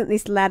career isn't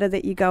this ladder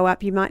that you go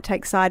up. You might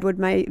take sideward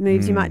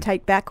moves, you might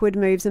take backward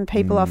moves, and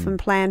people often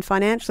plan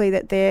financially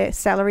that their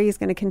salary is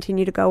going to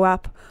continue to go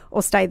up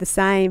or stay the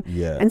same.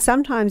 Yeah. And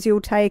sometimes you'll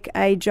take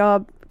a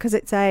job because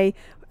it's a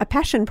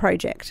passion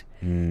project.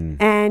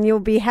 And you'll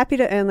be happy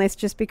to earn less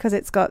just because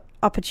it's got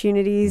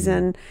opportunities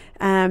and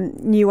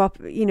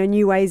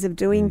new ways of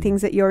doing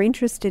things that you're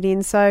interested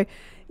in. So,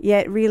 yeah,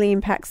 it really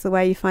impacts the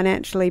way you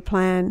financially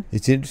plan.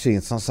 It's interesting.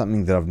 It's not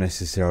something that I've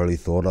necessarily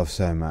thought of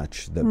so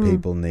much that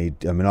people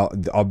need. I mean,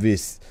 the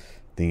obvious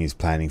thing is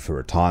planning for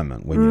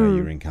retirement when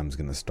your income's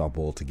going to stop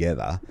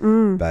altogether.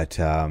 But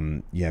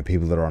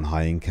people that are on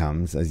high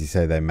incomes, as you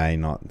say, they may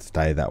not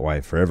stay that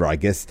way forever. I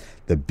guess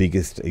the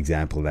biggest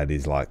example of that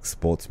is like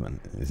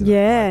sportsmen, isn't it?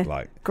 Yeah,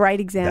 like great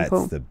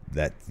example.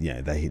 They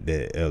hit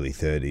their early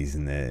 30s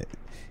and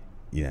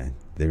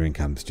their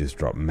incomes just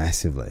drop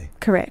massively.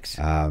 Correct.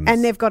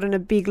 And they've gotten a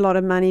big lot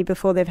of money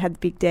before they've had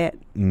big debt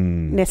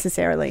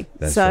necessarily.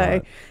 That's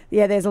right.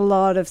 Yeah, there's a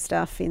lot of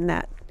stuff in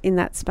that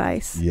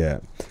space. Yeah.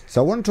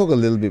 So I want to talk a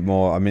little bit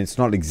more. I mean, it's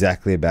not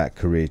exactly about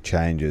career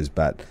changes,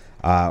 but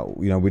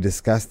we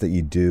discussed that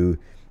you do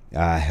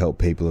help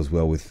people as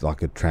well with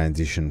like a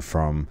transition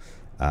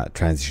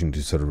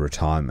to sort of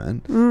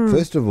retirement.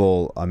 First of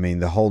all, I mean,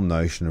 the whole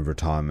notion of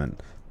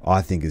retirement,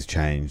 I think, has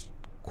changed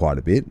quite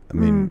a bit. I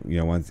mean,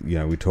 once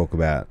we talk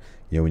about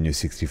when you're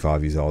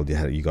 65 years old,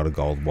 you got a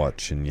gold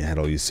watch and you had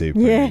all your super,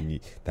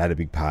 and they had a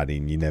big party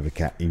and you never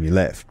and you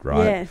left,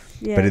 right?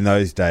 Yeah. But in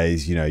those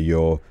days,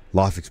 your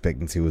life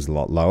expectancy was a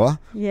lot lower,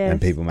 and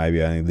people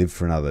maybe only lived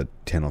for another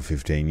 10 or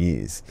 15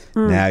 years.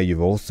 Now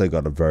you've also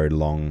got a very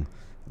long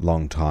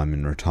time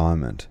in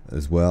retirement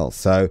as well.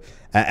 So,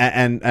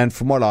 and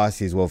from what I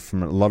see as well,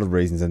 from a lot of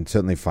reasons, and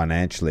certainly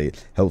financially,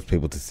 it helps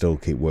people to still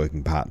keep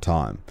working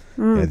part-time.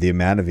 The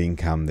amount of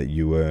income that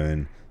you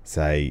earn,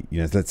 say,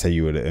 let's say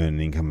you were to earn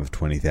an income of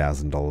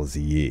 $20,000 a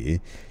year,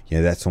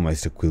 that's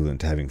almost equivalent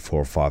to having $400,000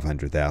 or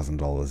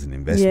 $500,000 in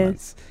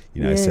investments.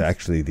 So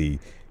actually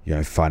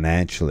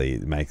financially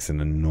it makes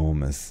an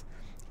enormous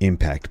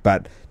impact.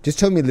 But just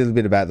tell me a little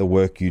bit about the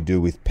work you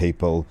do with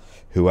people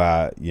who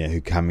are,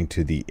 who coming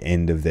to the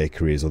end of their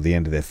careers or the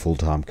end of their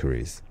full-time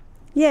careers.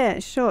 Yeah,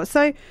 sure.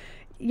 So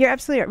you're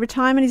absolutely right.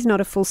 Retirement is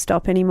not a full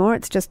stop anymore.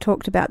 It's just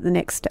talked about the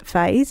next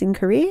phase in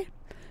career.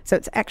 So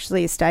it's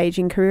actually a stage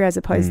in career as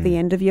opposed to the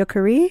end of your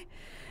career.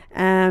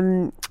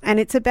 And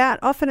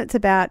often it's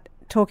about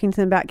talking to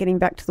them about getting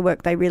back to the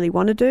work they really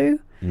want to do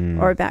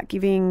or about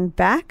giving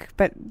back,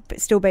 but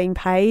still being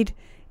paid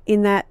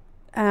in that.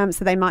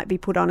 So they might be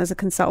put on as a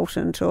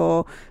consultant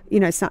or,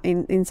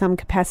 in some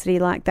capacity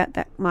like that.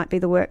 That might be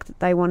the work that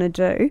they want to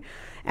do.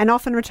 And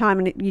often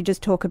retirement, you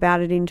just talk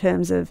about it in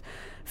terms of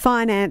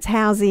finance,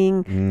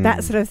 housing,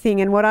 that sort of thing.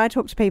 And what I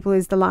talk to people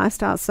is the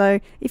lifestyle. So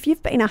if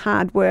you've been a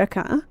hard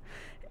worker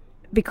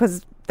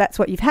because that's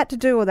what you've had to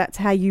do or that's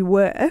how you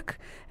work,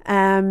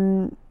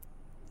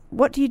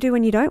 what do you do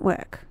when you don't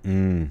work?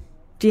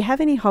 Do you have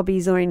any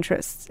hobbies or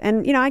interests?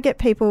 And, I get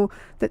people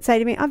that say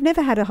to me, I've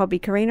never had a hobby,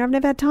 Kerina. I've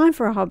never had time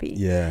for a hobby.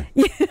 Yeah.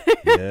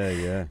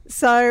 Yeah.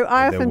 So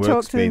I often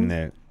talk to them.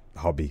 Their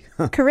hobby.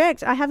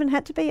 Correct. I haven't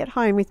had to be at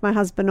home with my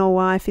husband or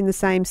wife in the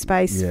same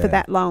space for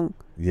that long.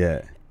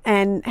 Yeah.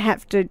 And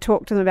have to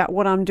talk to them about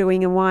what I'm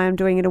doing and why I'm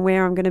doing it and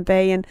where I'm going to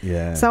be. And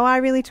so I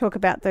really talk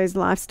about those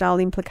lifestyle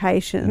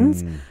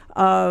implications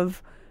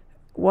of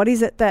what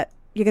is it that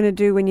you're going to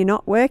do when you're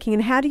not working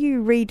and how do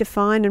you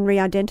redefine and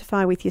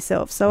re-identify with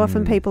yourself. So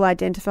often people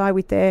identify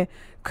with their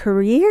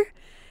career,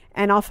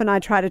 and often I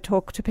try to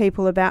talk to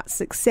people about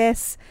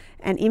success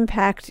and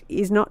impact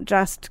is not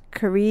just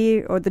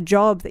career or the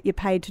job that you're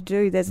paid to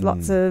do. There's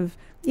lots of,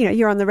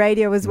 you're on the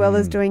radio as well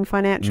as doing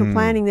financial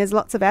planning. There's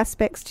lots of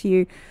aspects to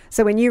you.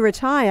 So when you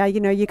retire,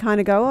 you kind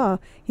of go, oh,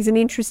 he's an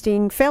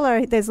interesting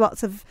fellow. There's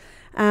lots of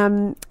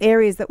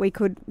areas that we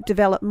could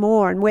develop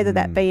more, and whether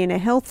that be in a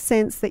health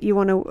sense that you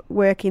want to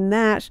work in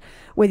that,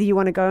 whether you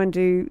want to go and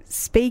do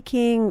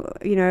speaking,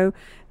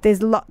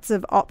 there's lots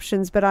of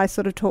options, but I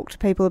sort of talk to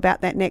people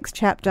about that next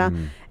chapter.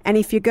 And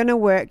if you're going to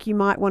work, you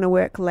might want to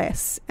work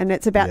less, and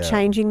it's about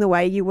changing the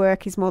way you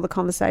work is more the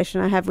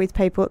conversation I have with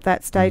people at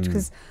that stage,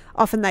 because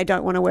often they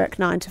don't want to work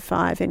 9 to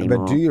 5 anymore.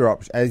 But do your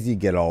as you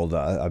get older,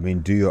 I mean,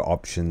 do your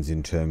options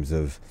in terms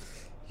of,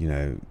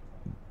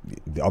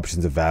 the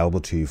options available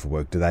to you for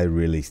work, do they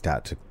really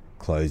start to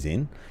close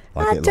in?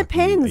 It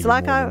depends.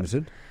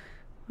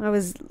 I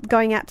was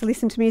going out to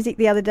listen to music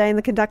the other day and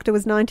the conductor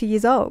was 90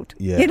 years old.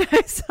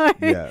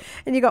 And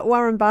you got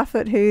Warren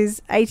Buffett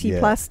who's 80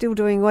 plus still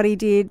doing what he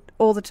did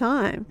all the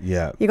time.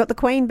 You got the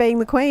Queen being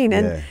the Queen.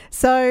 And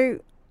so,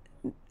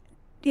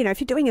 if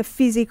you're doing a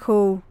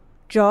physical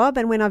job,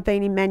 and when I've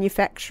been in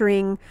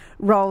manufacturing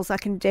roles, I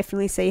can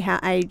definitely see how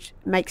age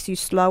makes you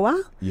slower.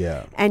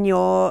 And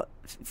your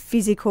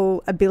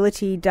physical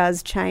ability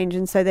does change,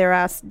 and so there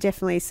are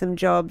definitely some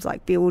jobs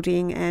like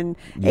building and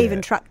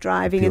even truck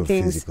driving pure and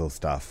things. physical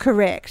stuff.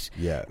 Correct.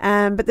 Yeah.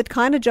 But the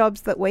kind of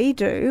jobs that we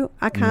do,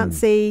 I can't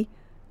see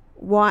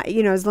why,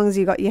 as long as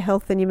you've got your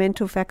health and your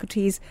mental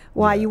faculties,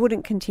 why you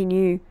wouldn't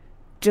continue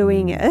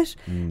doing it.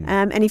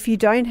 And if you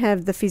don't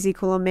have the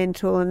physical or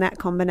mental and that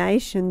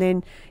combination,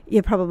 then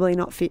you're probably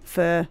not fit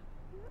for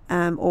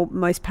or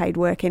most paid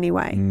work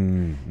anyway.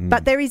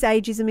 But there is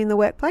ageism in the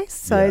workplace.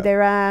 So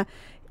there are,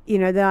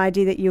 the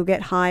idea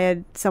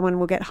that someone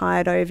will get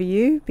hired over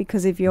you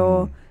because of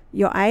your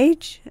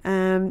age.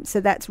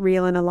 So that's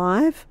real and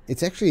alive.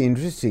 It's actually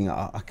interesting.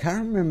 I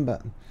can't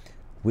remember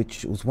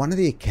which was one of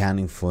the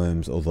accounting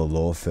firms or the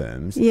law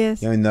firms.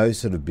 Yes. In those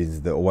sort of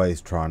businesses, they're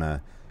always trying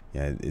to,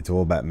 it's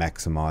all about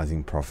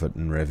maximising profit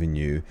and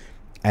revenue.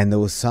 And there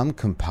was some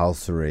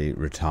compulsory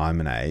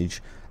retirement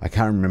age. I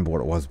can't remember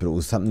what it was, but it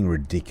was something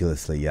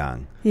ridiculously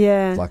young.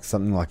 Yeah. Like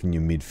something like in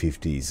your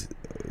mid-50s.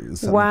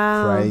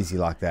 Something crazy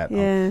like that.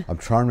 Yeah. I'm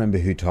trying to remember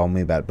who told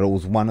me about it, but it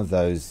was one of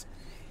those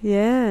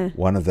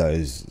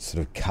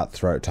sort of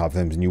cutthroat type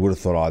firms, and you would have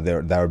thought,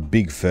 they're a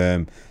big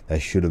firm. They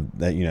should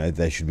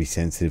be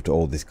sensitive to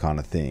all this kind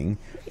of thing.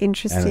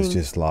 Interesting. And it's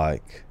just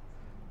like,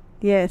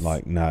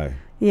 no.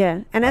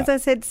 Yeah, and as I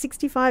said,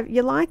 65,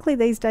 you're likely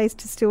these days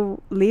to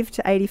still live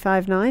to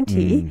 85,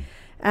 90.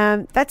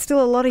 That's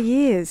still a lot of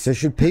years. So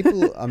should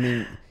people,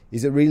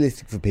 is it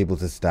realistic for people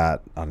to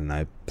start,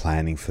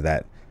 planning for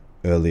that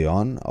early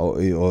on? Or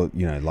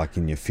like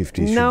in your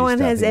 50s? No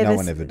one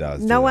ever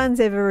does. No one's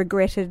ever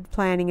regretted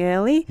planning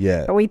early.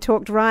 Yeah. But we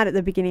talked right at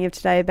the beginning of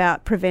today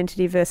about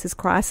preventative versus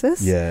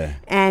crisis. Yeah.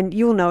 And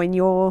you'll know in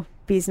your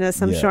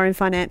business, I'm sure in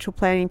financial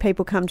planning,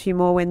 people come to you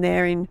more when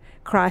they're in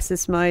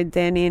crisis mode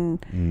than in,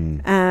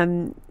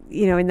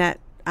 in that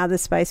other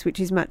space, which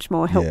is much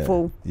more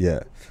helpful.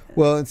 Yeah.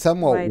 Well, in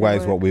some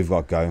ways, what we've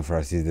got going for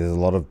us is there's a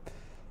lot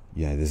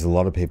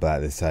of people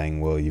out there saying,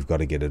 well, you've got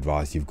to get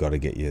advice, you've got to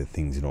get your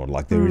things in order.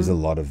 Like there is a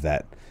lot of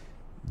that.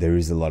 There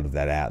is a lot of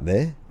that out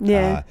there.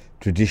 Yeah.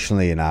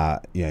 Traditionally in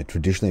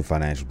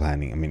financial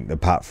planning,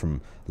 apart from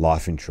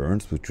life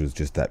insurance, which was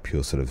just that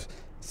pure sort of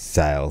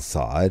sales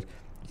side,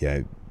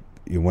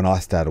 when I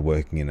started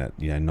working in it,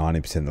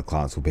 90% of the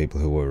clients were people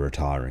who were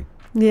retiring.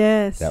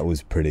 Yes. That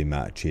was pretty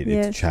much it.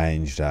 Yes. It's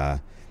changed.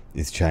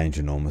 It's changed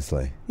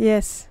enormously.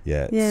 Yes.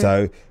 Yeah.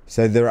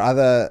 So there are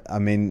other.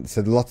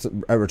 Lots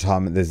of at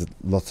retirement. There's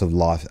lots of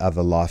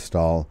other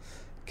lifestyle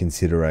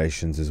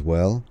considerations as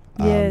well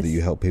that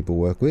you help people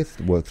work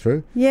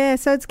through. Yeah.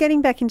 So it's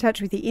getting back in touch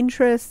with your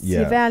interests,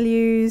 your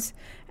values,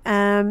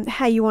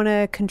 how you want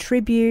to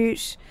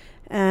contribute.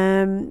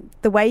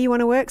 The way you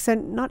want to work. So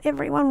not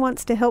everyone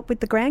wants to help with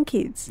the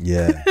grandkids.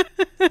 Yeah.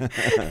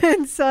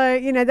 And so,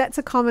 that's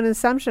a common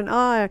assumption.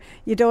 Oh,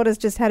 your daughter's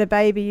just had a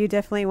baby. You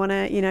definitely want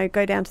to,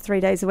 go down to 3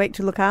 days a week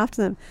to look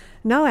after them.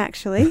 No,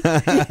 actually.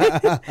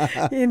 So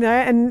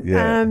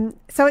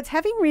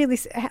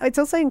it's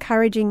also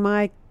encouraging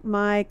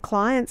my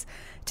clients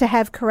to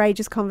have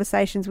courageous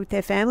conversations with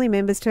their family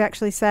members to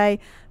actually say,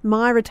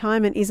 my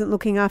retirement isn't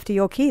looking after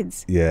your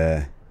kids.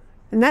 Yeah.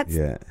 And that's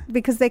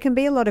because there can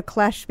be a lot of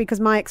clash, because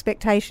my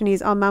expectation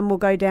is, mum will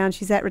go down,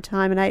 she's at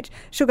retirement age,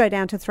 she'll go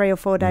down to 3 or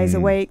 4 days a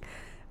week,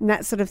 and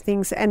that sort of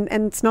thing. And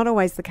it's not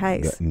always the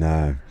case.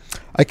 No.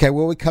 Okay,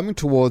 well, we're coming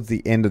towards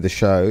the end of the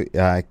show,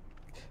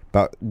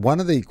 but one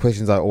of the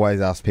questions I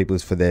always ask people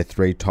is for their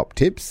 3 top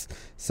tips.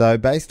 So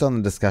based on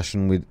the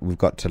discussion we've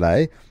got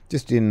today,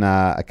 just in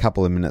a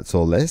couple of minutes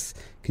or less,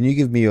 can you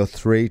give me your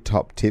 3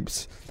 top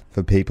tips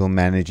for people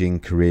managing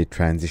career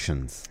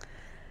transitions?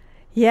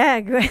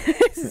 Yeah,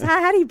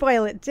 how do you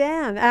boil it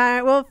down?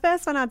 Well,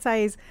 first one I'd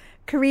say is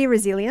career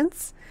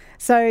resilience.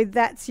 So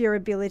that's your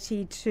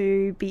ability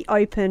to be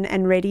open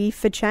and ready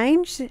for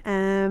change,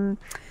 and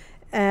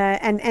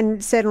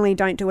certainly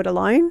don't do it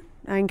alone.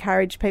 I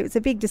encourage people. It's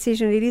a big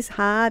decision. It is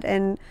hard,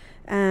 and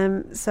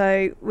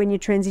so when you're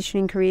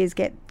transitioning careers,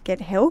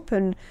 get help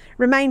and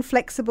remain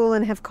flexible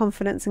and have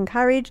confidence and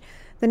courage.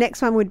 The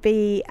next one would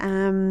be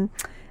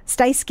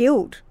stay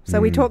skilled. So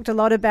we talked a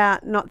lot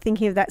about not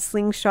thinking of that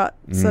slingshot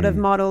sort of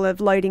model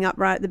of loading up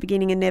right at the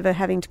beginning and never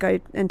having to go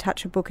and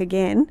touch a book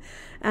again.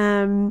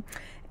 And,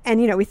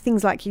 with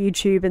things like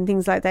YouTube and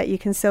things like that, you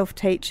can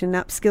self-teach and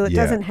upskill. It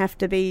doesn't have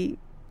to be,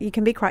 you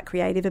can be quite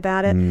creative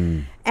about it.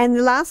 And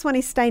the last one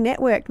is stay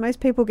networked.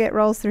 Most people get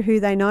roles through who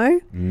they know.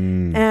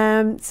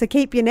 So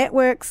keep your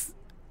networks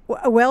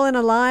well and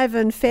alive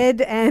and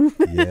fed and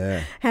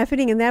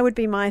happening. And that would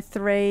be my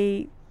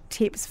 3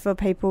 tips for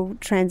people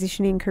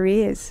transitioning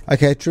careers.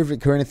 Okay,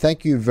 terrific, Kerina.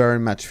 Thank you very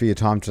much for your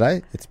time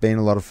today. It's been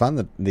a lot of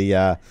fun.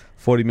 The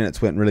 40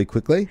 minutes went really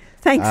quickly.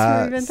 Thanks,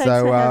 Ruben.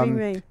 Thanks for having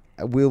me.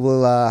 We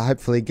will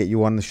hopefully get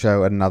you on the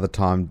show at another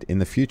time in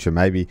the future.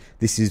 Maybe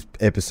this is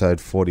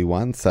episode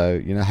 41, so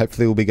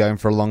hopefully we'll be going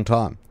for a long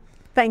time.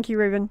 Thank you,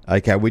 Ruben.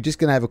 Okay, we're just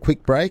going to have a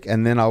quick break,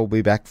 and then I will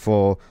be back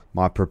for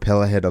my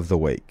propeller head of the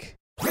week.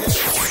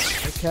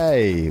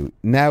 Okay,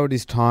 now it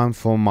is time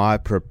for my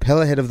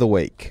propeller head of the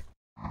week.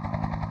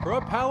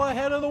 Propeller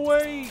head of the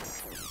week.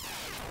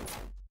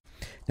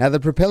 Now, the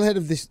Propel Head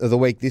of the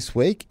week this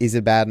week is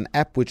about an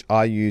app which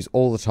I use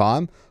all the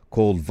time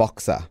called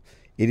Voxer.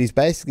 It is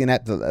basically an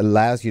app that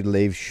allows you to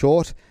leave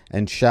short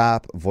and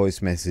sharp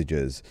voice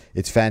messages.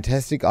 It's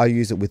fantastic. I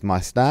use it with my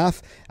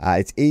staff.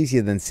 It's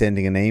easier than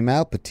sending an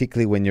email,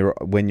 particularly when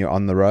you're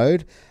on the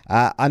road.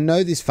 I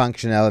know this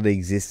functionality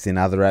exists in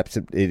other apps.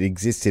 It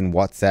exists in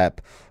WhatsApp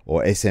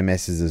or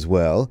SMSs as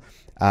well.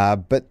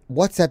 But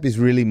WhatsApp is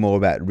really more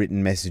about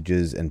written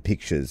messages and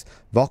pictures.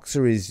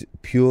 Voxer is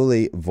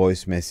purely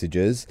voice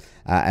messages,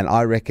 and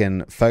I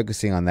reckon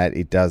focusing on that,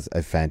 it does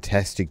a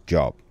fantastic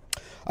job.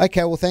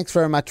 Okay, well, thanks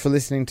very much for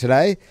listening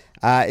today.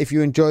 If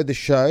you enjoyed the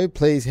show,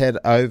 please head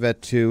over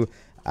to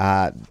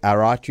our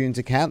iTunes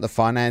account, The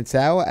Finance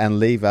Hour, and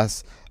leave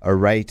us a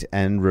rate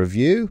and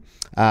review.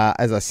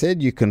 As I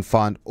said, you can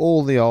find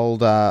all the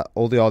old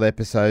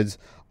episodes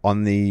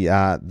on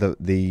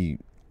the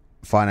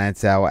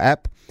Finance Hour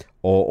app,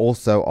 or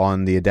also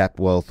on the Adapt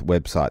Wealth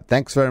website.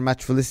 Thanks very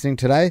much for listening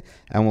today,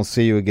 and we'll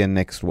see you again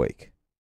next week.